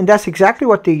 And that's exactly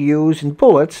what they use in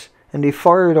bullets. And they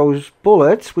fire those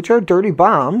bullets, which are dirty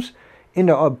bombs,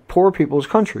 into poor people's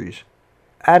countries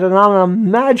at an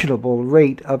unimaginable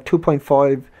rate of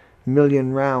 2.5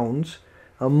 million rounds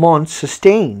a month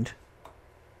sustained.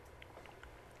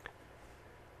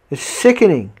 It's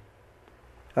sickening.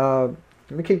 Let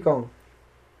me keep going.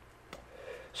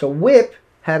 So WIPP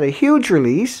had a huge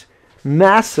release,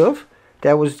 massive,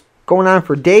 that was going on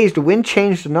for days. The wind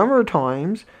changed a number of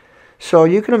times. So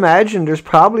you can imagine there's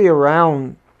probably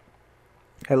around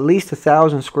at least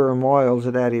 1,000 square miles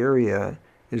of that area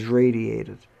is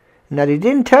radiated. Now they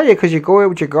didn't tell you because you go out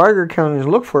with your Geiger counter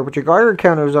and look for it, but your Geiger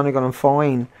counter is only going to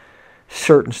find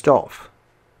certain stuff.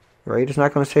 Right? It's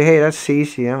not going to say, hey, that's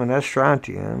cesium and that's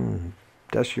strontium,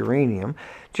 that's uranium.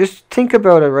 Just think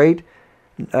about it, right?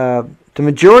 The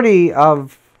majority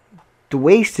of the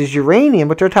waste is uranium,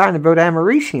 but they're talking about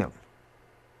americium.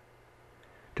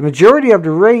 The majority of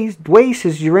the waste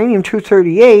is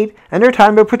uranium-238, and they're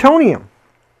talking about plutonium.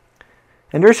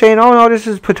 And they're saying, oh no, this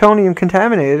is plutonium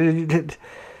contaminated.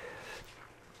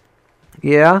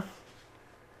 Yeah.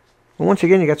 Well, once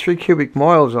again, you got 3 cubic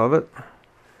miles of it.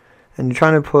 And you're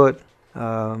trying to put,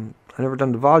 I've never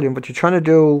done the volume, but you're trying to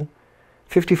do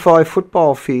 55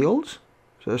 football fields.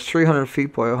 So that's 300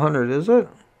 feet by 100, is it?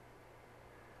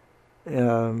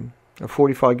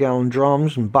 45-gallon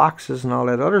drums and boxes and all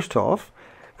that other stuff.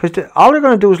 Because all they're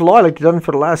going to do is lie like they've done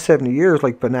for the last 70 years,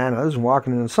 like bananas and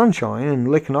walking in the sunshine and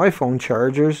licking iPhone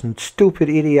chargers and stupid,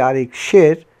 idiotic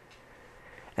shit.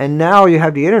 And now you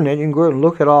have the internet, you can go out and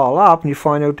look it all up and you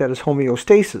find out that it's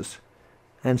homeostasis.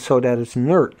 And so that it's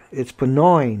inert, it's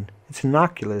benign, it's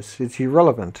innocuous, it's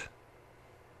irrelevant.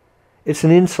 It's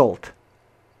an insult.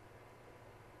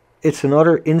 it's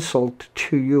another insult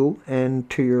to you and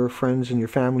to your friends and your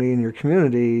family and your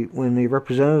community when a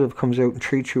representative comes out and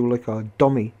treats you like a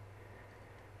dummy.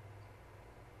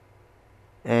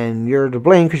 And you're to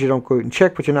blame because you don't go out and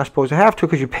check, but you're not supposed to have to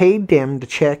because you paid them to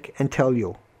check and tell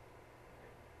you.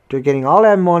 They're getting all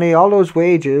that money, all those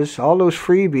wages, all those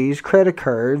freebies, credit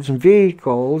cards and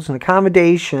vehicles and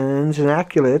accommodations and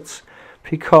accolades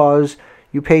because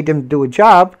you paid them to do a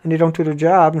job and they don't do their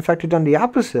job. In fact, they've done the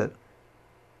opposite.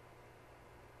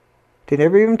 They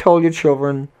never even told your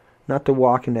children not to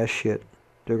walk in that shit.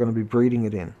 They're going to be breathing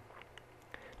it in.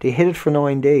 They hid it for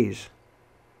 9 days.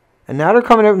 And now they're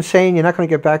coming out and saying you're not going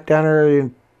to get back down there.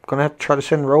 You're going to have to try to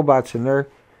send robots in there.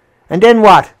 And then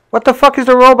what? What the fuck is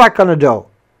the robot going to do?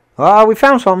 Oh, we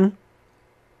found something.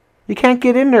 You can't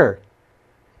get in there.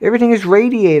 Everything is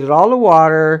radiated. All the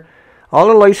water, all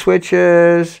the light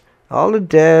switches, all the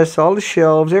desks, all the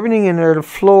shelves, everything in there, the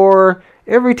floor,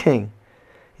 everything.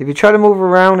 If you try to move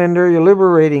around in there, you're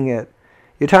liberating it.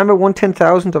 You're talking about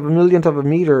 1/10,000th of a millionth of a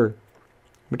meter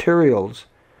materials.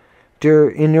 They're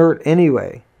inert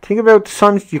anyway. Think about the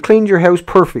sun. You cleaned your house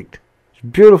perfect. It's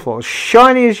beautiful. As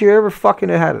shiny as you ever fucking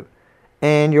had it.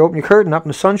 And you open your curtain up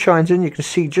and the sun shines in. You can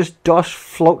see just dust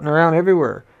floating around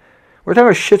everywhere. We're talking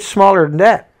about shit smaller than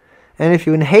that. And if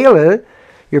you inhale it,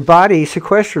 your body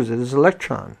sequesters it as an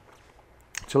electron.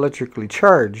 It's electrically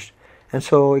charged. And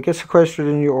so it gets sequestered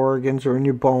in your organs or in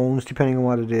your bones, depending on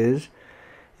what it is.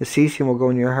 The cesium will go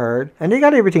in your heart. And they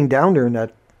got everything down there in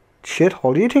that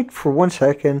shithole. Do you think for 1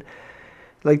 second,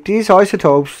 like these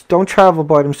isotopes don't travel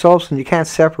by themselves and you can't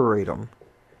separate them?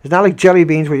 It's not like jelly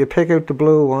beans where you pick out the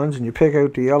blue ones and you pick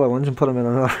out the yellow ones and put them in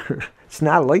another. It's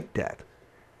not like that.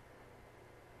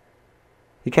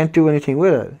 You can't do anything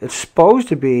with it. It's supposed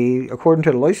to be, according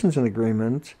to the licensing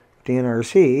agreement, the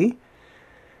NRC,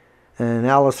 and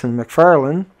Alison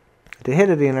McFarlane, the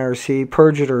head of the NRC,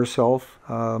 perjured herself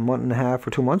a month and a half or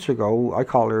 2 months ago. I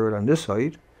called her out on this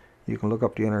site. You can look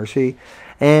up the NRC.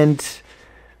 And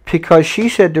because she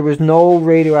said there was no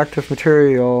radioactive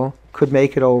material could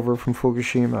make it over from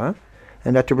Fukushima,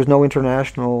 and that there was no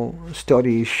international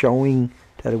studies showing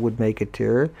that it would make it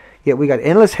there. Yet we got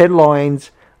endless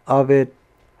headlines of it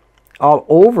all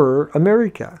over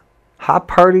America. Hot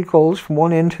particles from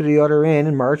one end to the other end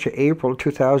in March or April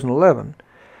 2011.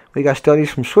 We got studies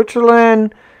from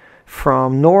Switzerland,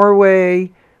 from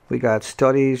Norway. We got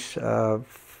studies from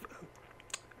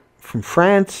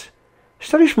France.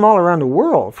 Studies from all around the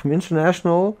world, from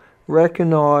international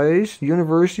recognized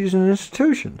universities and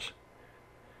institutions,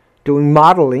 doing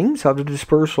modelings of the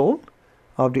dispersal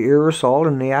of the aerosol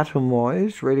and the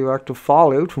atomized radioactive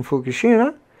fallout from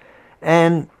Fukushima.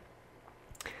 And,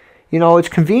 you know, it's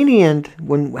convenient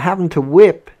when having to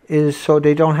WIPP is so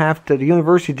they don't have to, the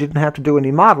university didn't have to do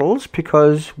any models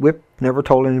because WIPP never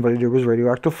told anybody there was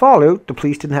radioactive fallout. The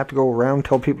police didn't have to go around and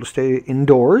tell people to stay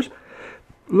indoors.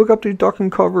 Look up the duck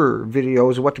and cover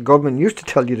videos of what the government used to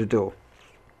tell you to do.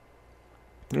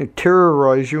 They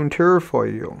terrorize you and terrify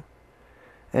you.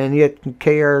 And yet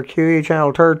KRQA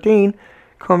Channel 13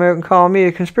 come out and call me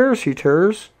a conspiracy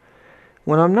theorist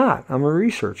when I'm not. I'm a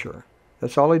researcher.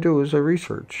 That's all I do is I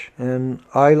research. And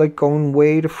I like going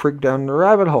way the frig down the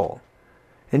rabbit hole.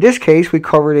 In this case, we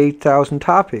covered 8,000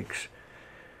 topics.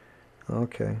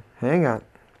 Okay, hang on.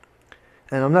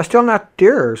 And I'm still not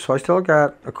there, so I still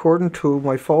got, according to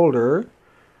my folder,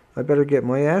 I better get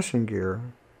my ass in gear.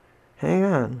 Hang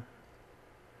on.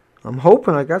 I'm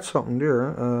hoping I got something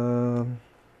there.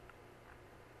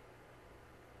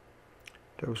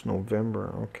 That was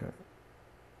November, okay.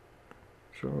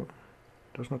 So,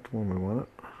 that's not the one we wanted.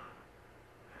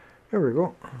 There we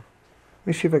go. Let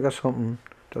me see if I got something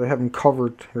that I haven't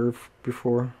covered here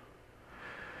before.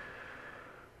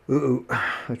 Ooh,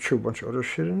 I threw a bunch of other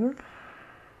shit in there.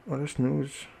 Oh, that's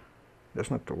news.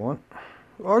 That's not the one.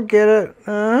 I'll get it.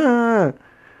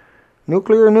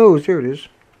 Nuclear news. Here it is.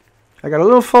 I got a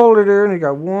little folder there, and I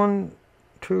got 1,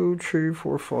 2, 3,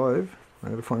 4, 5. I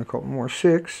gotta find a couple more.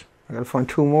 6. I gotta find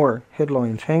 2 more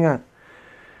headlines. Hang on.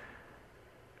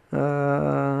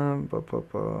 The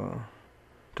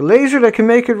laser that can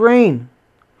make it rain.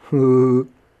 Now,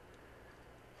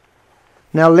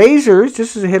 lasers.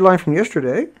 This is a headline from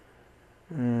yesterday,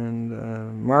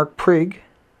 and Mark Prigg.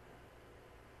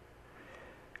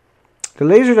 The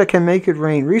laser that can make it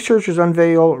rain. Researchers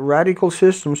unveil radical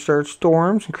system, start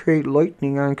storms, and create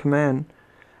lightning on command.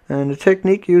 And the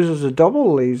technique uses a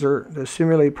double laser to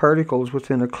simulate particles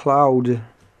within a cloud.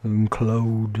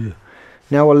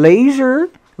 Now, a laser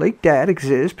like that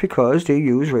exists because they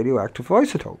use radioactive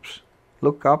isotopes.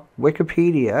 Look up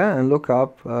Wikipedia and look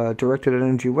up directed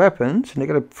energy weapons, and they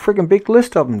got a friggin' big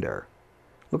list of them there.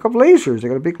 Look up lasers. They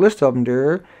got a big list of them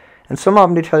there. And some of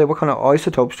them, they tell you what kind of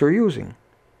isotopes they're using.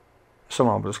 Some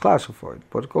of it is classified,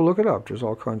 but go look it up. There's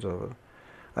all kinds of it.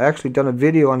 I actually done a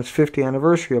video on its 50th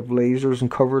anniversary of lasers and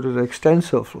covered it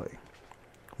extensively.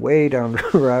 Way down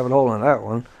the rabbit hole on that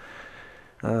one.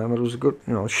 It was a good,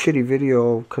 shitty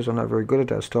video because I'm not very good at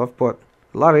that stuff, but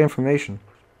a lot of information.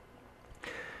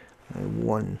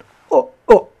 Wrecking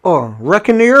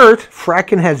the Earth.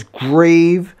 Fracking has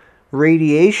grave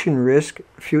radiation risk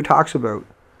few talks about.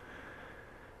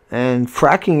 And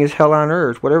fracking is hell on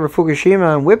earth. Whatever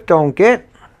Fukushima and WIPP don't get.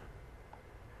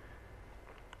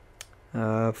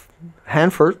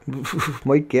 Hanford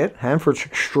might get. Hanford's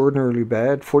extraordinarily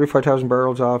bad. 45,000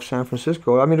 barrels off San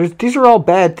Francisco. I mean, these are all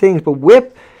bad things. But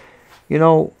WIPP,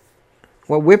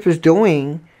 what WIPP is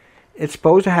doing, it's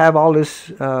supposed to have all this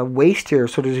waste here.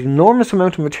 So there's an enormous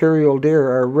amount of material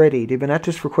there already. They've been at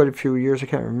this for quite a few years. I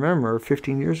can't remember.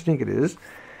 15 years, I think it is.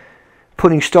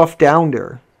 Putting stuff down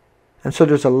there. And so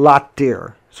there's a lot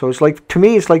there. So it's like, to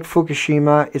me, it's like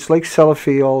Fukushima, it's like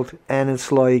Sellafield, and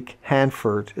it's like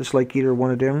Hanford. It's like either one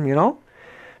of them,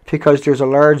 because there's a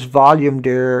large volume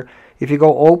there. If you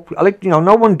go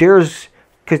no one dares,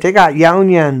 because they got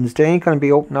unions, they ain't going to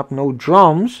be opening up no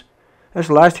drums. That's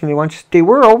the last thing they want. They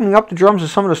were opening up the drums of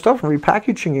some of the stuff and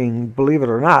repackaging, believe it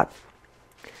or not.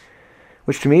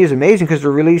 Which to me is amazing, because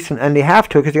they're releasing, and they have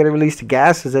to, because they got to release the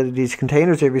gases out of these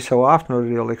containers every so often or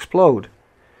they'll explode.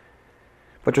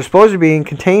 But they're supposed to be in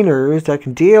containers that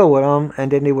can deal with them,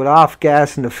 and then they would off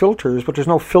gas in the filters, but there's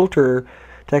no filter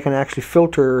that can actually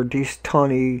filter these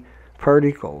tiny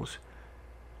particles.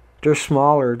 They're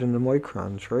smaller than the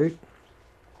microns, right?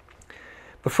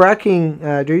 But fracking,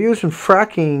 they're using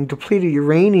fracking depleted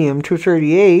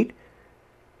uranium-238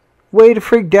 way to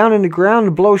freak down in the ground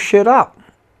and blow shit up.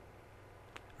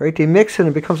 Right? They mix it and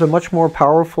it becomes a much more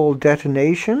powerful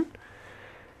detonation.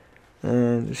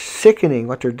 And it's sickening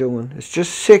what they're doing. It's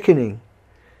just sickening.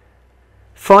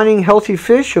 Finding healthy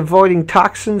fish, avoiding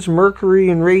toxins, mercury,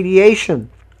 and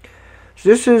radiation. So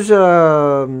this is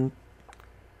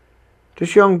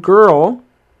this young girl.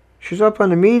 She's up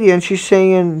on the media and she's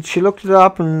saying, she looked it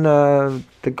up and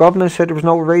the government said there was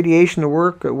no radiation to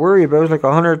worry about. It was like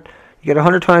 100, you get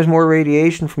 100 times more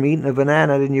radiation from eating a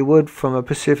banana than you would from a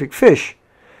Pacific fish.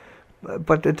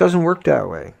 But it doesn't work that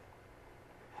way.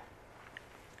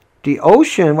 The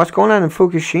ocean, what's going on in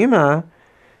Fukushima,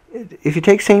 if you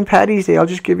take St. Paddy's Day, I'll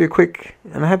just give you a quick,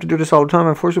 and I have to do this all the time,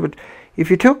 unfortunately, but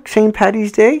if you took St.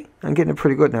 Paddy's Day, I'm getting it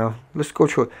pretty good now, let's go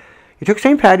through it. You took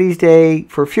St. Paddy's Day,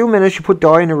 for a few minutes you put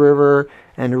dye in the river,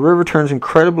 and the river turns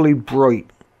incredibly bright.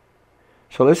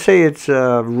 So let's say it's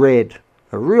red,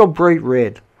 a real bright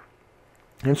red.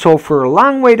 And so for a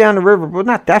long way down the river, well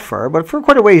not that far, but for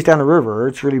quite a ways down the river,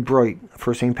 it's really bright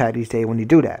for St. Paddy's Day when you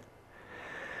do that.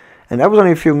 And that was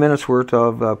only a few minutes worth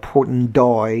of putting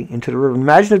dye into the river.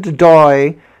 Imagine if the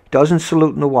dye doesn't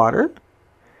solute in the water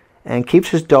and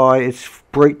keeps its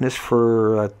brightness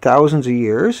for thousands of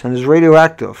years and is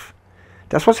radioactive.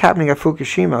 That's what's happening at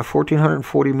Fukushima,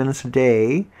 1,440 minutes a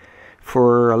day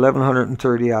for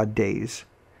 1,130 odd days.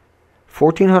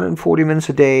 1,440 minutes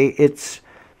a day, it's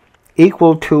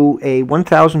equal to a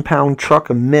 1,000 pound truck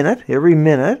a minute, every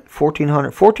minute,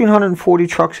 1,440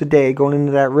 trucks a day going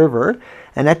into that river.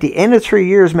 And at the end of 3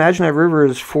 years, imagine that river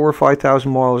is 4,000 or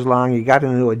 5,000 miles long. You got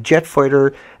into a jet fighter,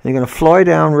 and you're going to fly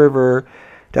down river,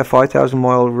 that 5,000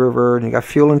 mile river, and you got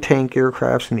fuel and tank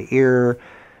aircrafts in the air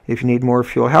if you need more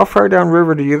fuel. How far down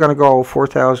river are you going to go,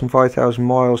 4,000, 5,000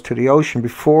 miles to the ocean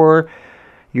before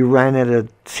you ran out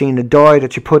of seeing the dye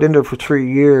that you put in there for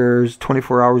 3 years,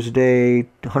 24 hours a day,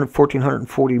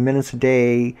 1,440 minutes a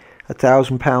day,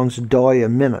 1,000 pounds of dye a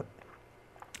minute?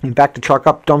 You backed the truck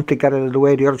up, dumped it, got it out of the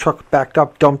way. The other truck backed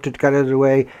up, dumped it, got it out of the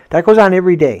way. That goes on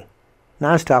every day.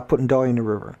 Non-stop putting dye in the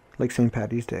river, like St.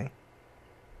 Paddy's Day.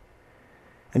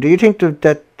 And do you think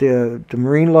that the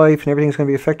marine life and everything's going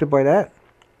to be affected by that?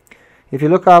 If you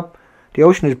look up, the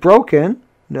ocean is broken,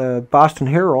 the Boston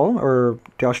Herald, or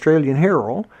the Australian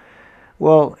Herald.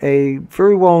 Well, a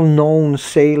very well-known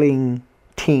sailing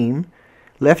team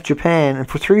left Japan and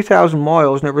for 3,000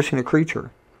 miles never seen a creature.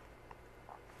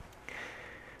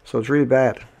 So it's really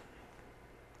bad.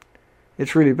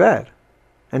 It's really bad.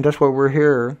 And that's why we're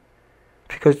here.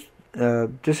 Because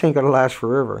this ain't going to last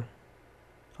forever.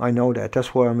 I know that.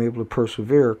 That's why I'm able to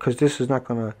persevere. Because this is not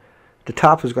going to... The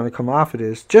top is going to come off of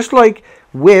this. Just like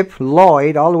WIPP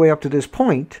lied all the way up to this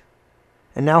point.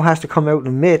 And now has to come out and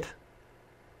admit.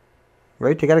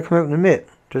 Right? They got to come out and admit.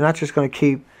 They're not just going to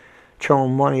keep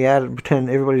throwing money at it and pretend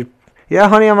everybody's... Yeah,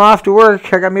 honey, I'm off to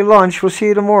work. I got me lunch. We'll see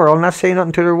you tomorrow. I'm not saying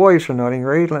nothing to their wives or nothing,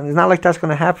 right? It's not like that's going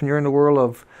to happen. You're in the world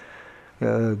of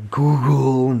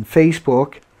Google and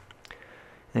Facebook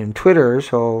and Twitter,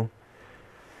 so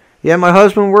Yeah, my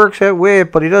husband works at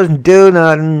WIPP, but he doesn't do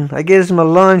nothing. I gives him a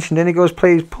lunch, and then he goes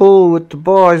plays pool with the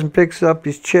boys and picks up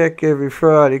his check every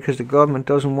Friday because the government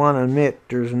doesn't want to admit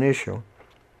there's an issue.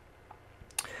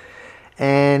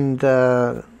 And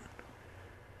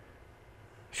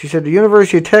she said the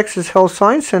University of Texas Health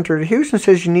Science Center in Houston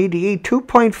says you need to eat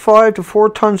 2.5 to 4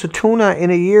 tons of tuna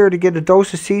in a year to get a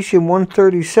dose of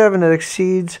cesium-137 that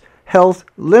exceeds health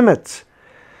limits.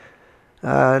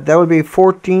 That would be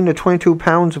 14 to 22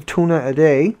 pounds of tuna a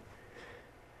day,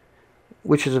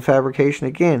 which is a fabrication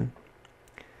again.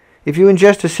 If you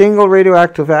ingest a single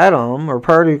radioactive atom or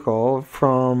particle of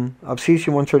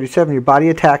cesium-137, your body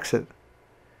attacks it.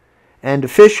 And the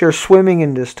fish are swimming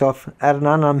in this stuff at an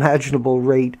unimaginable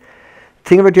rate. The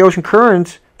thing about the ocean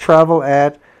currents travel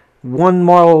at 1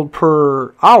 mile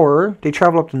per hour. They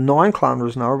travel up to 9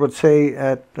 kilometers an hour, but say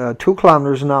at 2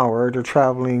 kilometers an hour they're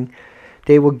traveling.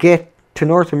 They will get to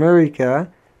North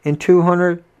America in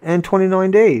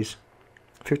 229 days,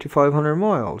 5,500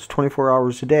 miles, 24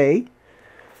 hours a day.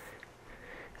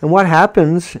 And what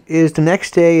happens is the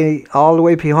next day, all the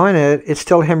way behind it, it's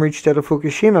still hemorrhaged out of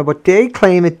Fukushima, but they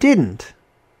claim it didn't.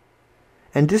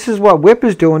 And this is what WIPP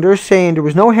is doing. They're saying there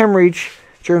was no hemorrhage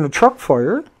during the truck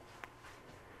fire.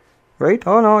 Right?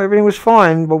 Oh no, everything was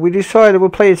fine, but we decided we'll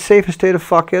play it safe and stay the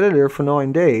fuck out of there for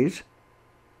 9 days.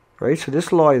 Right? So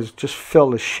this lie is just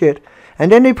filled with shit.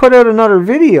 And then they put out another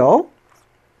video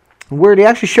where they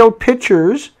actually showed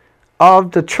pictures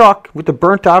of the truck with the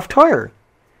burnt off tire.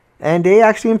 And they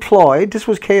actually employed, this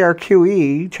was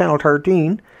KRQE, Channel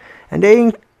 13, and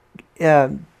they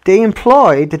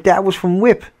employed that was from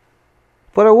WIPP.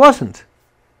 But it wasn't.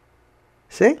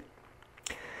 See?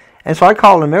 And so I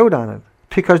called them out on it.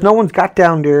 Because no one's got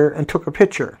down there and took a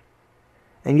picture.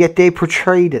 And yet they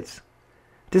portrayed it.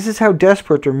 This is how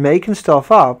desperate they're making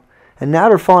stuff up. And now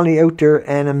they're finally out there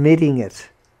and admitting it.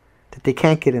 That they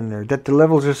can't get in there. That the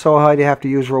levels are so high they have to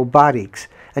use robotics.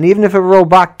 And even if a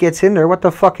robot gets in there, what the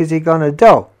fuck is he gonna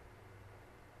do?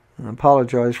 I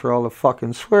apologize for all the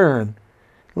fucking swearing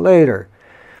later.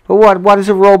 But what is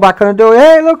a robot gonna do?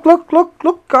 Hey,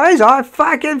 look, guys, I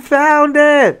fucking found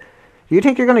it! Do you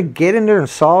think you're gonna get in there and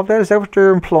solve that? Is that what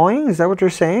they're employing? Is that what they're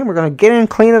saying? We're gonna get in,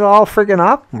 clean it all friggin'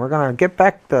 up, and we're gonna get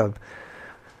back to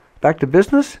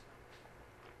business?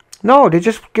 No, they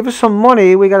just give us some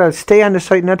money. We gotta stay on the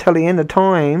site not till the end of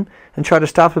time and try to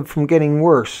stop it from getting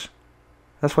worse.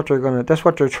 That's what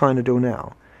they're trying to do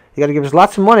now. You got to give us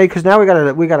lots of money because now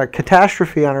we got a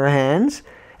catastrophe on our hands,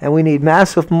 and we need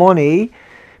massive money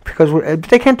because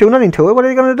they can't do nothing to it. What are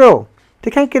they going to do? They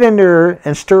can't get in there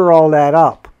and stir all that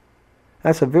up.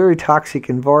 That's a very toxic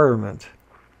environment.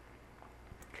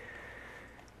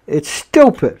 It's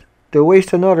stupid to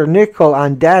waste another nickel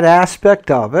on that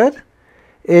aspect of it.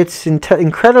 It's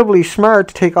incredibly smart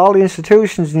to take all the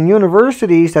institutions and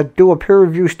universities that do a peer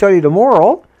review study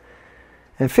tomorrow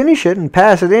and finish it and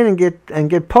pass it in and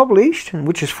get published,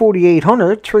 which is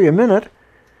 4,800, 3 a minute.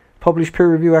 Published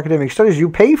peer review academic studies you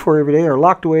pay for every day are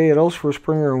locked away at Ulster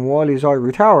Springer and Wiley's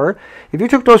Ivory Tower. If you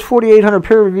took those 4,800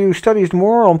 peer review studies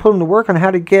tomorrow and put them to work on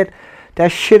how to get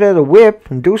that shit out of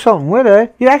WIPP and do something with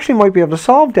it, you actually might be able to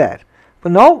solve that.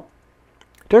 But no,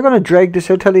 they're going to drag this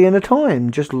out till the end of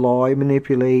time. Just lie,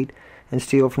 manipulate, and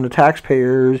steal from the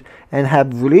taxpayers and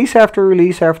have release after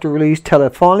release after release till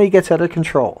it finally gets out of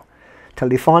control. Till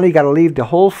they finally got to leave the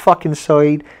whole fucking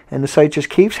site, and the site just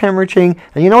keeps hemorrhaging.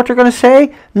 And you know what they're going to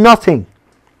say? Nothing.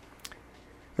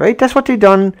 Right? That's what they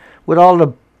done with all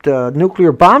the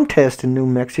nuclear bomb tests in New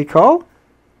Mexico.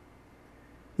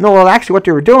 No, well, actually what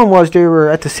they were doing was they were,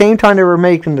 at the same time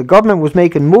the government was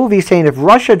making movies saying if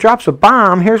Russia drops a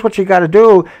bomb, here's what you got to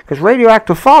do, because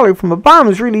radioactive fallout from a bomb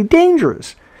is really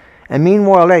dangerous. And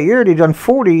meanwhile, that year they done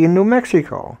 40 in New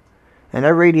Mexico. And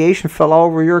that radiation fell all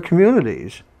over your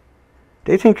communities.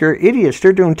 They think you're idiots.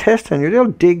 They're doing tests on you. They'll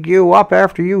dig you up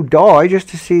after you die just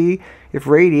to see if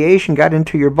radiation got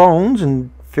into your bones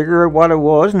and figure out what it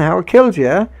was and how it killed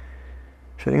you.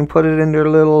 So they can put it in their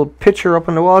little picture up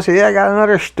on the wall and say, yeah, I got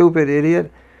another stupid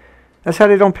idiot. That's how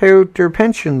they don't pay out their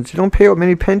pensions. They don't pay out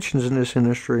many pensions in this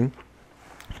industry.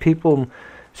 People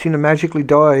seem to magically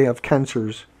die of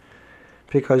cancers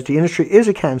because the industry is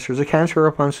a cancer. It's a cancer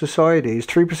upon society. It's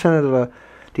 3% of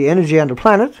the energy on the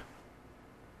planet.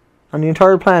 On the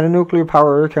entire planet, nuclear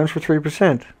power accounts for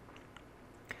 3%.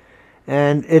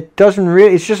 And it doesn't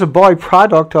really, it's just a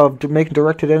byproduct of making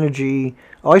directed energy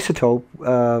isotope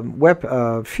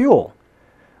fuel.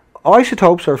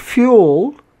 Isotopes are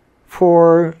fuel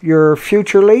for your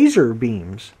future laser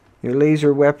beams, your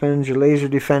laser weapons, your laser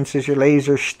defenses, your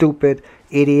laser stupid,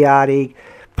 idiotic,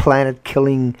 planet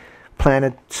killing,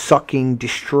 planet sucking,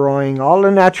 destroying all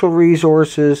the natural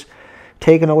resources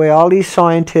taking away all these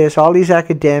scientists, all these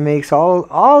academics,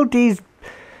 all these,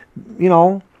 you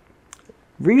know,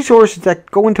 resources that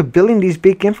go into building these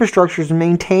big infrastructures and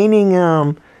maintaining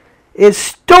is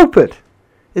stupid.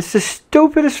 It's the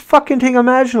stupidest fucking thing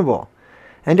imaginable.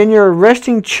 And then you're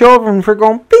arresting children for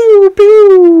going pew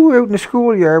pew out in the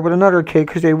schoolyard with another kid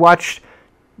because they watched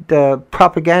the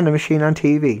propaganda machine on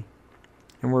TV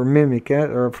and were mimicking it,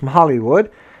 or from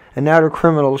Hollywood, and now they're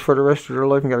criminals for the rest of their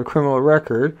life and got a criminal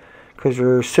record because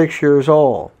they're 6 years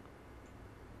old.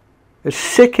 It's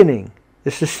sickening.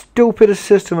 It's the stupidest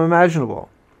system imaginable.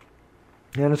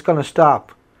 And it's going to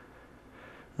stop.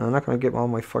 Now, I'm not going to get all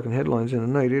my fucking headlines in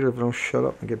tonight either if I don't shut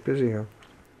up and get busy here.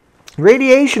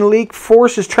 Radiation leak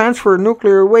forces transfer of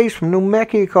nuclear waste from New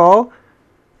Mexico,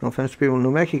 no offense to people in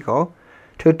New Mexico,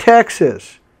 to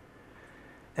Texas.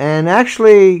 And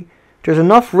actually, there's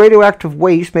enough radioactive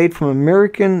waste made from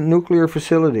American nuclear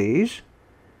facilities,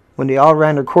 when they all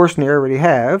ran their course, and they already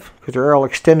have, because they're all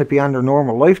extended beyond their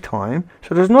normal lifetime.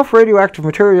 So there's enough radioactive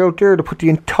material out there to put the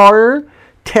entire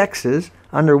Texas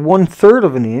under 1/3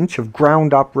 of an inch of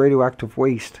ground up radioactive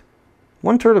waste.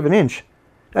 1/3 of an inch.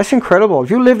 That's incredible. If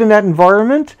you lived in that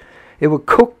environment, it would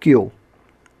cook you.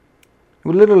 It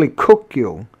would literally cook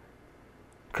you.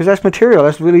 Because that's material.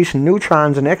 That's releasing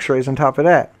neutrons and X-rays on top of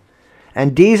that.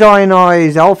 And these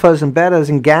ionized alphas and betas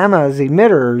and gammas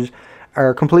emitters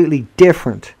are completely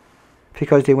different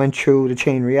because they went through the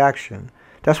chain reaction.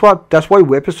 That's why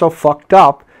WIPP is so fucked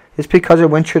up. It's because it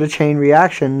went through the chain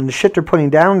reaction, and the shit they're putting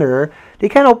down there, they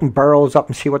can't open barrels up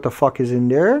and see what the fuck is in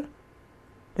there.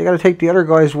 They got to take the other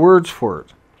guy's words for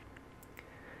it.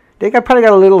 They probably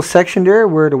got a little section there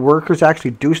where the workers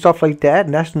actually do stuff like that,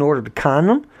 and that's in order to con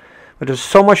them. But there's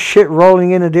so much shit rolling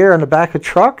into there on the back of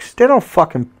trucks, they don't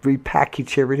fucking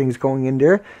repackage everything's going in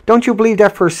there. Don't you believe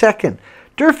that for a second?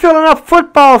 They're filling up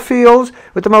football fields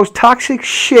with the most toxic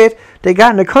shit they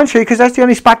got in the country because that's the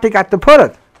only spot they got to put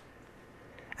it.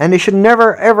 And they should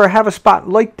never, ever have a spot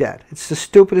like that. It's the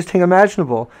stupidest thing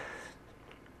imaginable.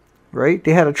 Right?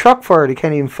 They had a truck fire. They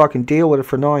can't even fucking deal with it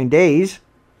for 9 days.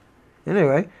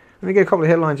 Anyway, let me get a couple of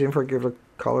headlines in before I give it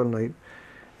a call tonight.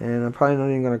 And I'm probably not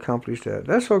even going to accomplish that.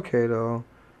 That's okay, though.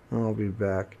 I'll be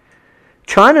back.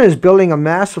 China is building a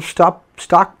massive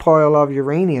stockpile of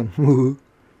uranium.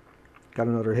 Got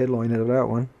another headline out of that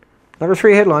one. Another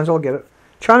 3 headlines, I'll get it.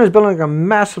 China is building a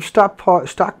massive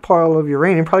stockpile of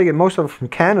uranium. Probably get most of it from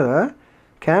Canada.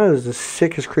 Canada's the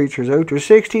sickest creatures out there.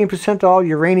 16% of all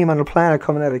uranium on the planet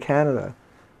coming out of Canada.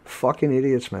 Fucking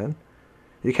idiots, man.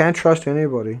 You can't trust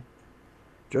anybody.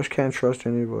 Just can't trust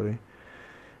anybody.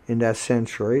 In that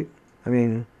sense, right? I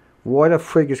mean, why the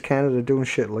frig is Canada doing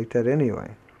shit like that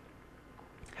anyway?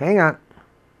 Hang on.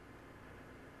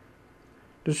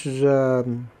 This is,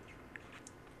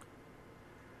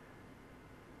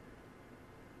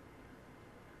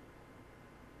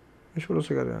 what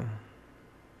else I got down?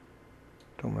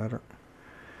 Don't matter.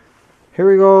 Here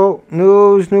we go.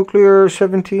 News, nuclear,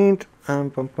 17th. I'll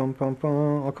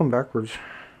come backwards.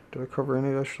 Did I cover any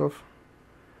of that stuff?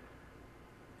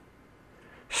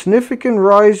 Significant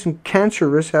rise in cancer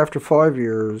risk after 5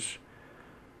 years.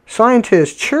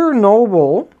 Scientists,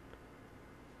 Chernobyl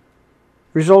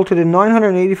resulted in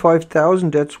 985,000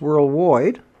 deaths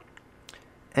worldwide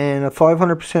and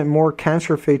 500% more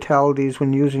cancer fatalities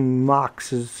when using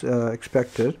MOX as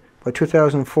expected. By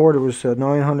 2004, there was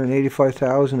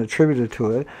 985,000 attributed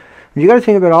to it. And you got to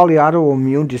think about all the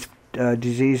autoimmune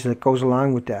disease that goes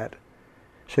along with that.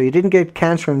 So you didn't get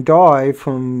cancer and die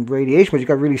from radiation, but you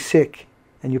got really sick.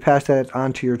 And you passed that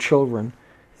on to your children,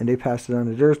 and they passed it on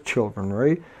to their children,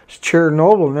 right? So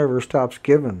Chernobyl never stops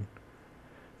giving.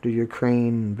 The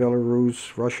Ukraine,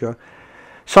 Belarus, Russia.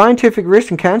 Scientific risk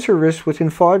and cancer risk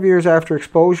within 5 years after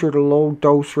exposure to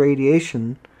low-dose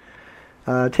radiation.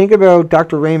 Think about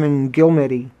Dr. Raymond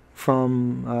Gilmedy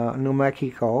from New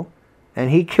Mexico. And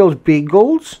he kills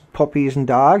beagles, puppies and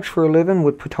dogs for a living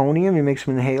with plutonium. He makes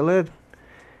them inhale it.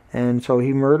 And so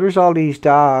he murders all these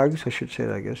dogs, I should say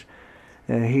that, I guess.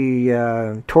 And he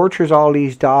tortures all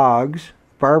these dogs,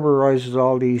 barbarizes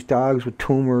all these dogs with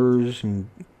tumors and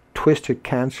twisted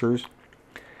cancers,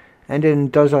 and then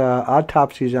does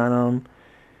autopsies on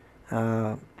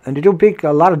them. And they do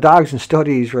a lot of dogs in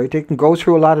studies, right? They can go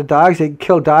through a lot of dogs. They can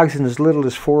kill dogs in as little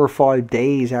as 4 or 5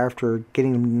 days after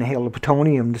getting them to inhale the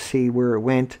plutonium to see where it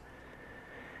went.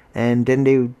 And then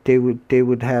they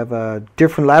would have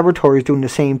different laboratories doing the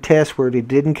same test where they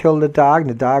didn't kill the dog and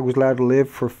the dog was allowed to live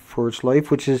for its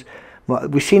life, which is,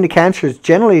 we've seen the cancers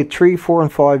generally 3, 4,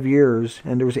 and 5 years,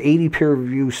 and there was 80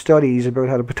 peer-reviewed studies about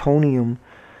how the plutonium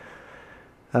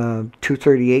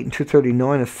 238 and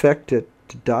 239 affected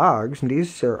the dogs, and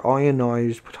these are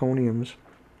ionized plutoniums.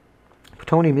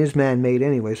 Plutonium is man-made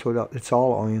anyway, so it's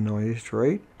all ionized,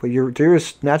 right? But there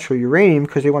is natural uranium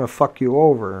because they want to fuck you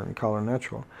over and call it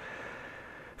natural.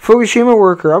 Fukushima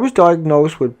worker, I was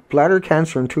diagnosed with bladder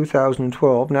cancer in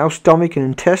 2012. Now stomach and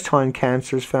intestine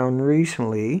cancers found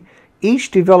recently. Each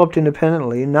developed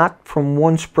independently, not from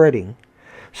one spreading.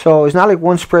 So it's not like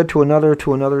one spread to another,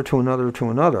 to another, to another, to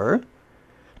another.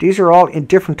 These are all in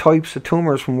different types of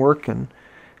tumors from working.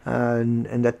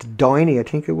 And at the Diney, I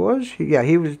think it was. He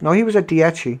was at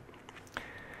Daiichi.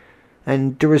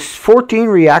 And there was 14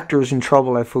 reactors in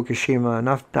trouble at Fukushima,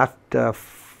 not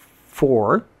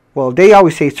 4. Well, they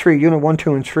always say 3. Unit 1,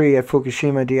 2, and 3 at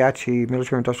Fukushima, Daiichi,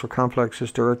 military-industrial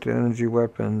complexes, directed energy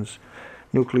weapons,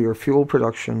 nuclear fuel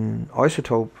production,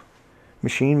 isotope,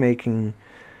 machine-making,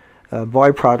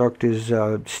 byproduct is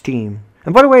steam.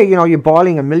 And by the way, you're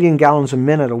boiling 1 million gallons a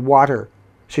minute of water.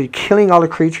 So you're killing all the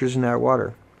creatures in that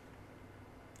water.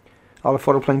 All the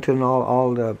phytoplankton,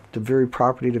 all the very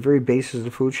property, the very basis of the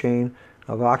food chain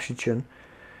of oxygen.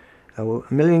 1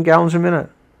 million gallons a minute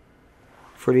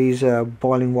for these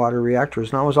boiling water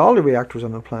reactors. Now, almost all the reactors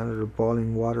on the planet are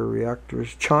boiling water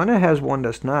reactors. China has one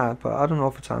that's not, but I don't know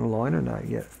if it's online or not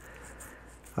yet.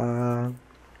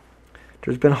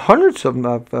 There's been hundreds of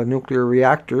nuclear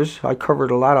reactors. I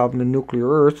covered a lot of them in Nuclear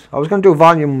Earth. I was going to do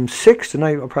volume 6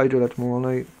 tonight. I'll probably do that tomorrow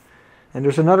night. And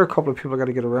there's another couple of people I got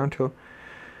to get around to.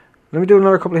 Let me do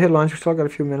another couple of headlines. We've still got a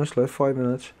few minutes left, 5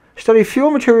 minutes. Study fuel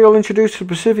material introduced to the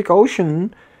Pacific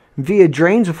Ocean via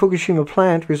drains of Fukushima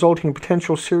plant, resulting in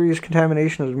potential serious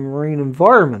contamination of the marine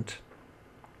environment.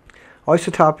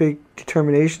 Isotopic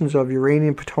determinations of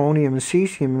uranium, plutonium, and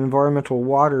cesium in environmental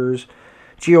waters.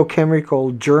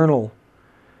 Geochemical Journal.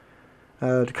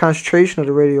 The concentration of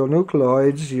the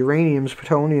radionuclides, uraniums,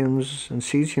 plutoniums, and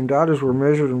cesium daughters were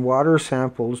measured in water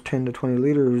samples, 10 to 20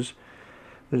 liters.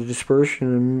 The dispersion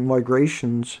and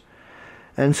migrations.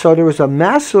 And so there was a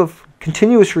massive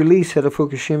continuous release out of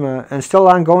Fukushima, and still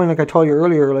ongoing, like I told you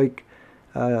earlier, like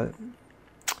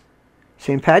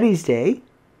St. Paddy's Day,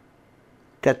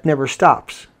 that never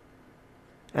stops.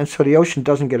 And so the ocean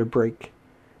doesn't get a break.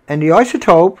 And the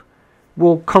isotope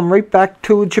will come right back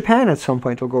to Japan at some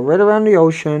point. It'll go right around the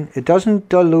ocean. It doesn't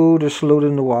dilute or solute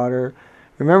in the water.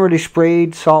 Remember, they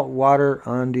sprayed salt water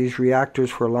on these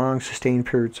reactors for long, sustained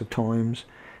periods of times.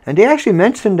 And they actually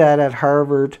mentioned that at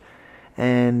Harvard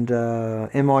and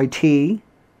MIT.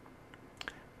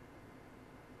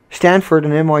 Stanford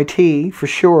and MIT, for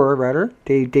sure, rather.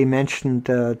 They mentioned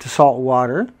the salt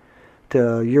water,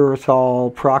 the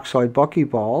urethol peroxide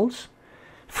buckyballs,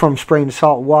 from spraying the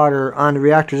salt water on the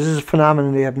reactors. This is a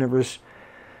phenomenon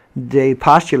they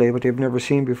postulate, but they've never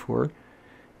seen before.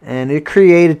 And it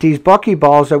created these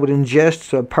buckyballs that would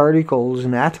ingest particles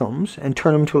and atoms and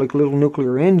turn them into like little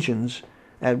nuclear engines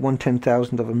at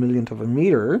 1/10,000th of a millionth of a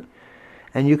meter.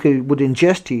 And you would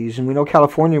ingest these. And we know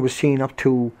California was seeing up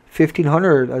to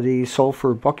 1,500 of these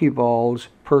sulfur buckyballs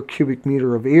per cubic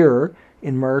meter of air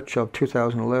in March of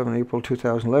 2011, April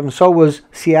 2011. So was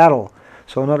Seattle.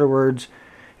 So in other words,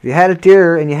 if you had it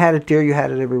there and you had it there, you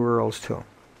had it everywhere else too.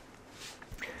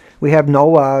 We have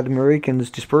NOAA, the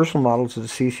Americans' dispersal models of the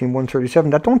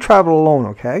cesium-137 that don't travel alone,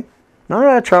 okay? None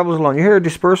of that travels alone. You hear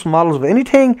dispersal models of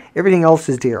anything, everything else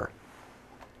is there.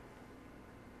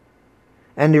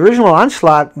 And the original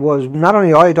onslaught was not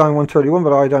only iodine-131,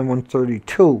 but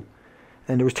iodine-132.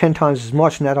 And there was 10 times as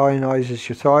much, and that ionizes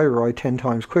your thyroid 10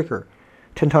 times quicker,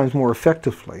 10 times more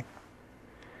effectively.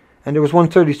 And there was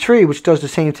 133, which does the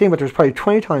same thing, but there's probably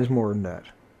 20 times more than that.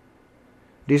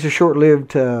 These are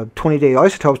short-lived 20-day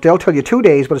isotopes. They'll tell you 2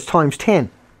 days, but it's times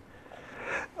 10.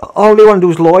 All they want to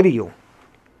do is lie to you.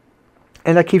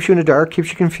 And that keeps you in the dark, keeps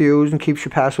you confused, and keeps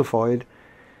you pacified.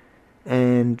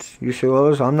 And you say,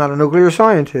 well, I'm not a nuclear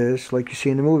scientist, like you see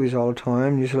in the movies all the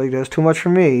time. And you say, like, that's too much for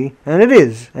me. And it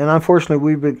is. And unfortunately,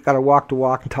 we've got to walk the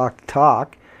walk and talk the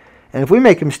talk. And if we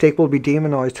make a mistake, we'll be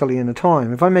demonized till the end of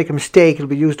time. If I make a mistake, it'll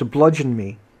be used to bludgeon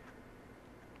me.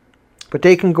 But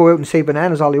they can go out and say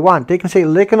bananas all they want. They can say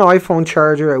lick an iPhone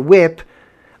charger, a WIPP,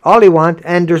 all they want,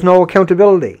 and there's no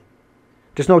accountability.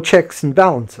 There's no checks and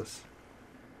balances.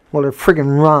 Well, they're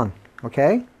friggin' wrong,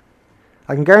 okay?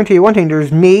 I can guarantee you one thing,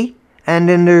 there's me, and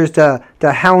then there's the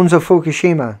hounds of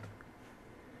Fukushima.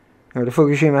 Or the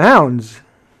Fukushima hounds,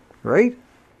 right?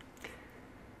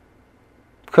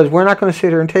 Because we're not going to sit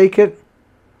here and take it.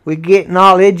 We're getting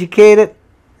all educated,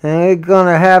 and they're going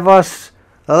to have us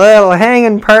a little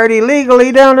hanging party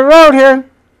legally down the road here.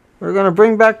 We're going to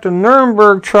bring back the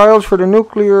Nuremberg trials for the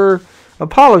nuclear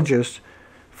apologists,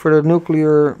 for the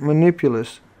nuclear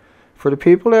manipulatists, for the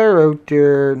people that are out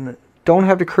there don't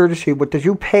have the courtesy, but that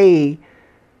you pay,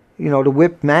 the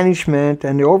WIPP management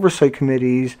and the oversight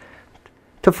committees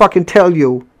to fucking tell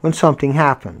you when something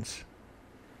happens.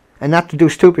 And not to do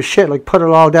stupid shit like put it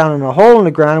all down in a hole in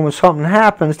the ground, and when something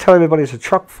happens, tell everybody it's a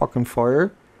truck fucking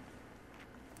fire.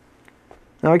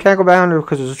 Now, I can't go down there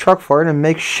because it's a truck fire and then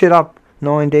make shit up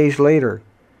 9 days later.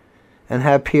 And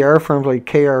have PR firms like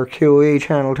KRQE,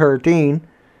 Channel 13,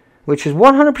 which is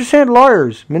 100%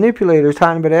 lawyers, manipulators,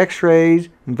 talking about x-rays,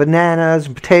 and bananas,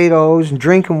 and potatoes, and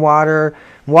drinking water,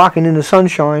 and walking in the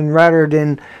sunshine, rather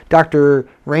than Dr.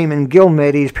 Raymond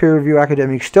Gilmedi's peer-reviewed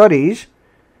academic studies.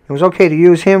 It was okay to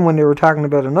use him when they were talking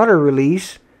about another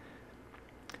release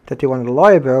that they wanted to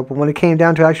lie about, but when it came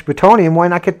down to actually plutonium, why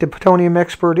not get the plutonium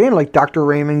expert in, like Dr.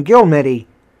 Raymond Gilmedi,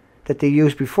 that they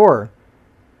used before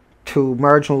to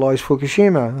marginalize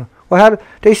Fukushima? Well,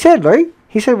 they said, right?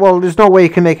 He said, well, there's no way you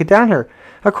can make it down here.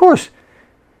 Of course,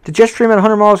 the jet stream at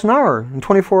 100 miles an hour in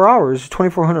 24 hours is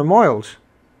 2,400 miles.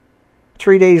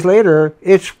 3 days later,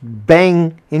 it's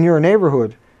bang in your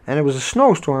neighborhood. And it was a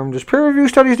snowstorm. There's peer review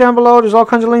studies down below. There's all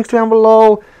kinds of links down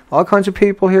below. All kinds of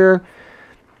people here.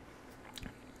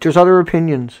 There's other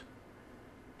opinions.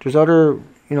 There's other,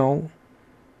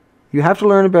 you have to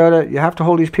learn about it. You have to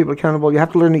hold these people accountable. You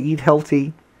have to learn to eat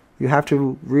healthy. You have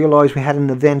to realize we had an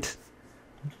event.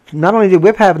 Not only did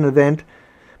WIPP have an event,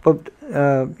 but,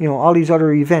 all these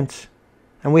other events.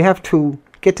 And we have to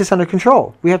get this under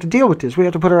control. We have to deal with this. We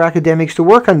have to put our academics to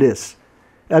work on this.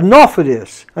 Enough of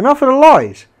this. Enough of the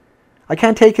lies. I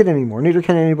can't take it anymore. Neither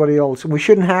can anybody else. We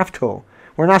shouldn't have to.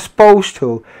 We're not supposed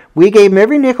to. We gave them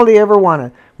every nickel they ever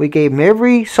wanted. We gave them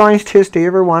every science test they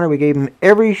ever wanted. We gave them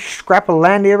every scrap of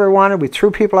land they ever wanted. We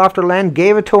threw people off their land,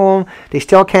 gave it to them. They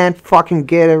still can't fucking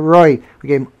get it right. We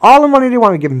gave them all the money they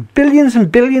wanted. We gave them billions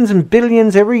and billions and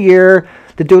billions every year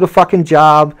to do the fucking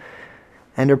job.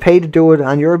 And they're paid to do it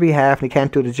on your behalf, and they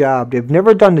can't do the job. They've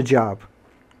never done the job.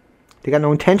 They got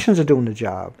no intentions of doing the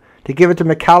job. They give it to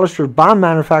McAllister's bomb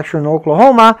manufacturer in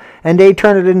Oklahoma, and they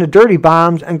turn it into dirty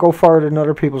bombs and go fire it in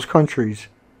other people's countries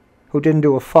who didn't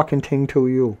do a fucking thing to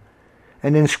you.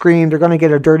 And then scream, they're going to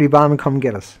get a dirty bomb and come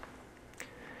get us.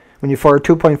 When you fire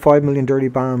 2.5 million dirty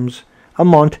bombs a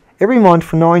month, every month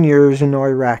for 9 years in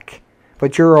Iraq.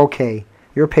 But you're okay.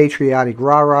 You're patriotic.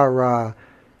 Rah, rah, rah.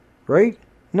 Right?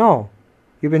 No.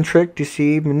 You've been tricked,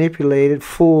 deceived, manipulated,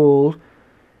 fooled,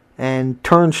 and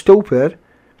turned stupid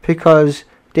because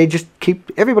they just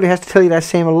everybody has to tell you that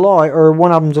same lie, or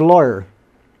one of them's a lawyer.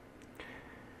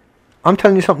 I'm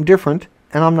telling you something different,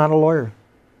 and I'm not a lawyer.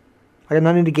 I got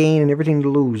nothing to gain and everything to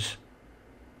lose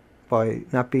by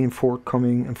not being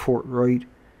forthcoming and forthright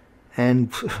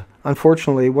and,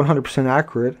 unfortunately, 100%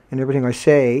 accurate in everything I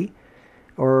say,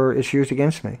 or it's used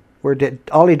against me.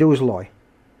 All they do is lie.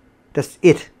 That's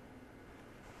it.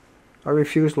 I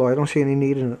refuse lie. I don't see any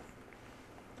need in it.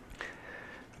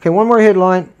 Okay, one more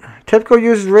headline. TEPCO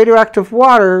uses radioactive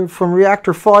water from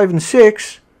reactor 5 and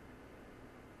 6.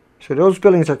 So those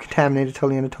buildings are contaminated till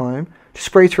the end of time. To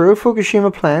spray through a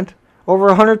Fukushima plant. Over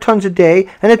 100 tons a day.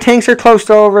 And the tanks are close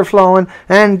to overflowing.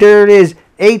 And there it is.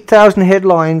 8,000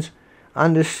 headlines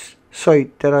on this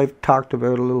site that I've talked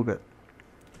about a little bit.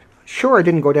 Sure, I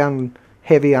didn't go down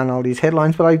heavy on all these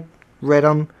headlines, but I read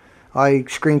them. I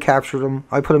screen captured them.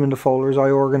 I put them into folders.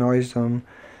 I organized them.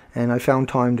 And I found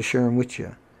time to share them with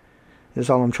you. That's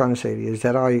all I'm trying to say to you, is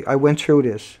that I went through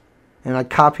this. And I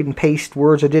copied and pasted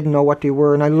words I didn't know what they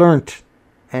were. And I learnt.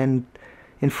 And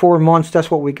in 4 months, that's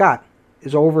what we got.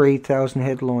 Is over 8,000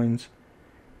 headlines.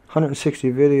 160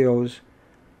 videos.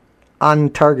 On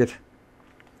target.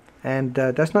 And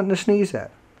that's nothing to sneeze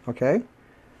at. Okay?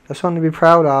 That's something to be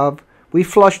proud of. We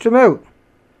flushed them out.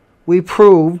 We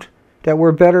proved that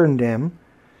we're better than them.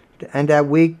 And that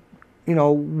we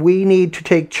need to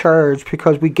take charge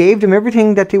because we gave them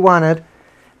everything that they wanted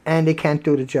and they can't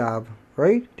do the job,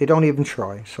 right? They don't even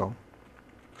try, so.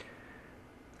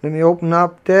 Let me open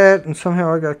up that, and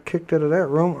somehow I got kicked out of that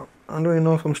room. I don't even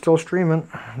know if I'm still streaming.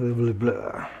 Blah, blah,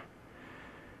 blah.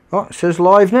 Oh, it says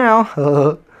live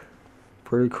now.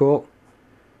 Pretty cool.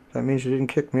 That means you didn't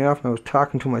kick me off and I was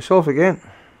talking to myself again.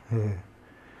 I'm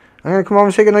going to come over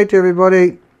and say goodnight to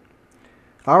everybody.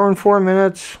 Hour and 4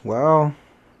 minutes. Wow.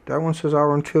 That one says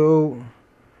hour and 2.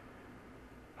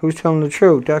 Who's telling the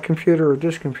truth? That computer or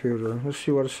this computer? Let's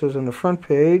see what it says on the front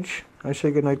page. I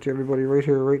say goodnight to everybody right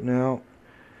here, right now.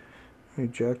 Let me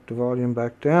jack the volume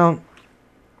back down.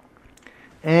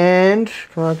 And,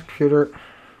 come on, computer.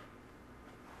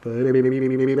 You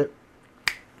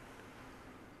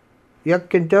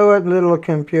can do it, little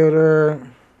computer.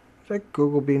 Is that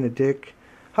Google being a dick?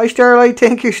 Hi, Starlight.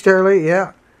 Thank you, Starlight.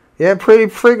 Yeah. Yeah, pretty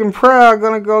friggin' proud.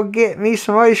 Gonna go get me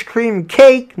some ice cream and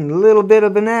cake and a little bit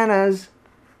of bananas.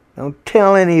 Don't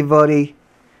tell anybody.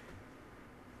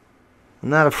 I'm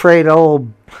not afraid of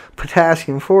old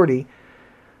potassium 40.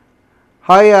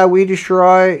 Hi, we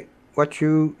destroy what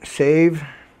you save.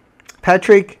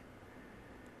 Patrick.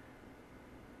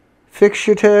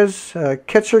 Fixtures,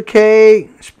 Ketzer K,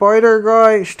 Spider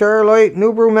Guy, Starlight,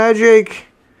 Nubru Magic,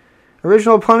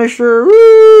 Original Punisher,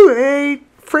 woo, 8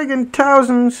 friggin'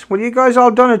 thousands. Well, you guys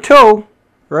all done it too,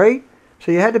 right?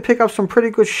 So you had to pick up some pretty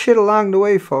good shit along the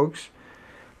way, folks.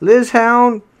 Liz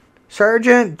Hound,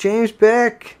 Sergeant, James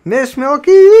Beck, Miss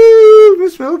Milky, woo,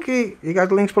 Miss Milky. You got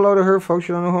the links below to her, folks.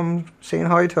 You don't know who I'm saying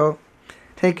hi to.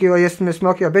 Thank you, yes, Miss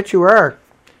Milky. I bet you are.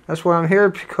 That's why I'm here,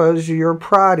 because you're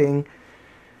prodding.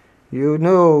 You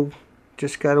know,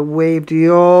 just gotta wave the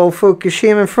old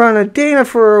Fukushima in front of Dana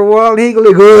for a while. And he go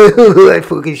like, oh,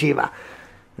 Fukushima.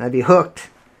 And I'd be hooked.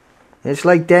 It's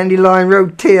like Dandelion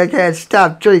Road tea. I can't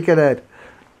stop drinking it.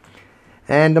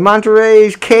 And the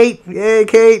Monterey's Kate. Hey,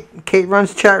 Kate. Kate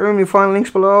runs the chat room. You find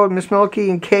links below. Miss Milky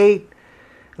and Kate.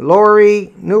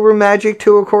 Lori. Nubru Magic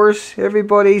too, of course.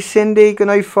 Everybody. Cindy. Good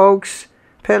night, folks.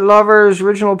 Pet Lovers.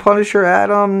 Original Punisher.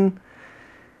 Adam.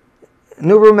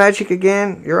 Nubru Magic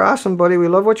again. You're awesome, buddy. We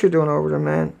love what you're doing over there,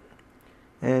 man.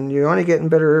 And you're only getting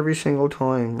better every single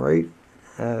time, right?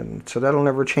 And so that'll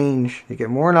never change. You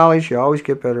get more knowledge, you always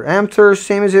get better. Amter,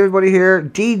 same as everybody here.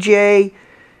 DJ.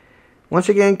 Once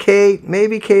again, Kate.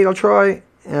 Maybe Kate, I'll try.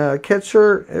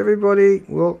 Ketzer. Everybody.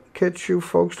 We'll catch you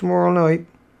folks tomorrow night.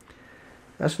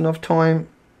 That's enough time.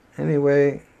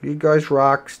 Anyway, you guys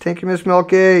rocks. Thank you, Miss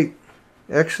Milky.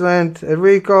 Excellent.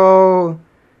 Enrico.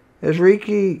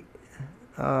 Enrique.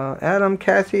 Adam,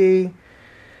 Kathy,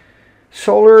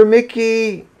 Solar,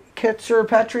 Mickey, Ketzer,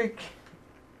 Patrick.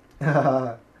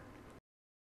 By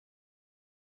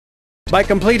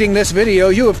completing this video,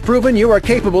 you have proven you are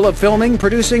capable of filming,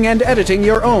 producing, and editing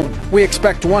your own. We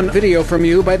expect one video from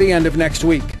you by the end of next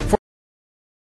week.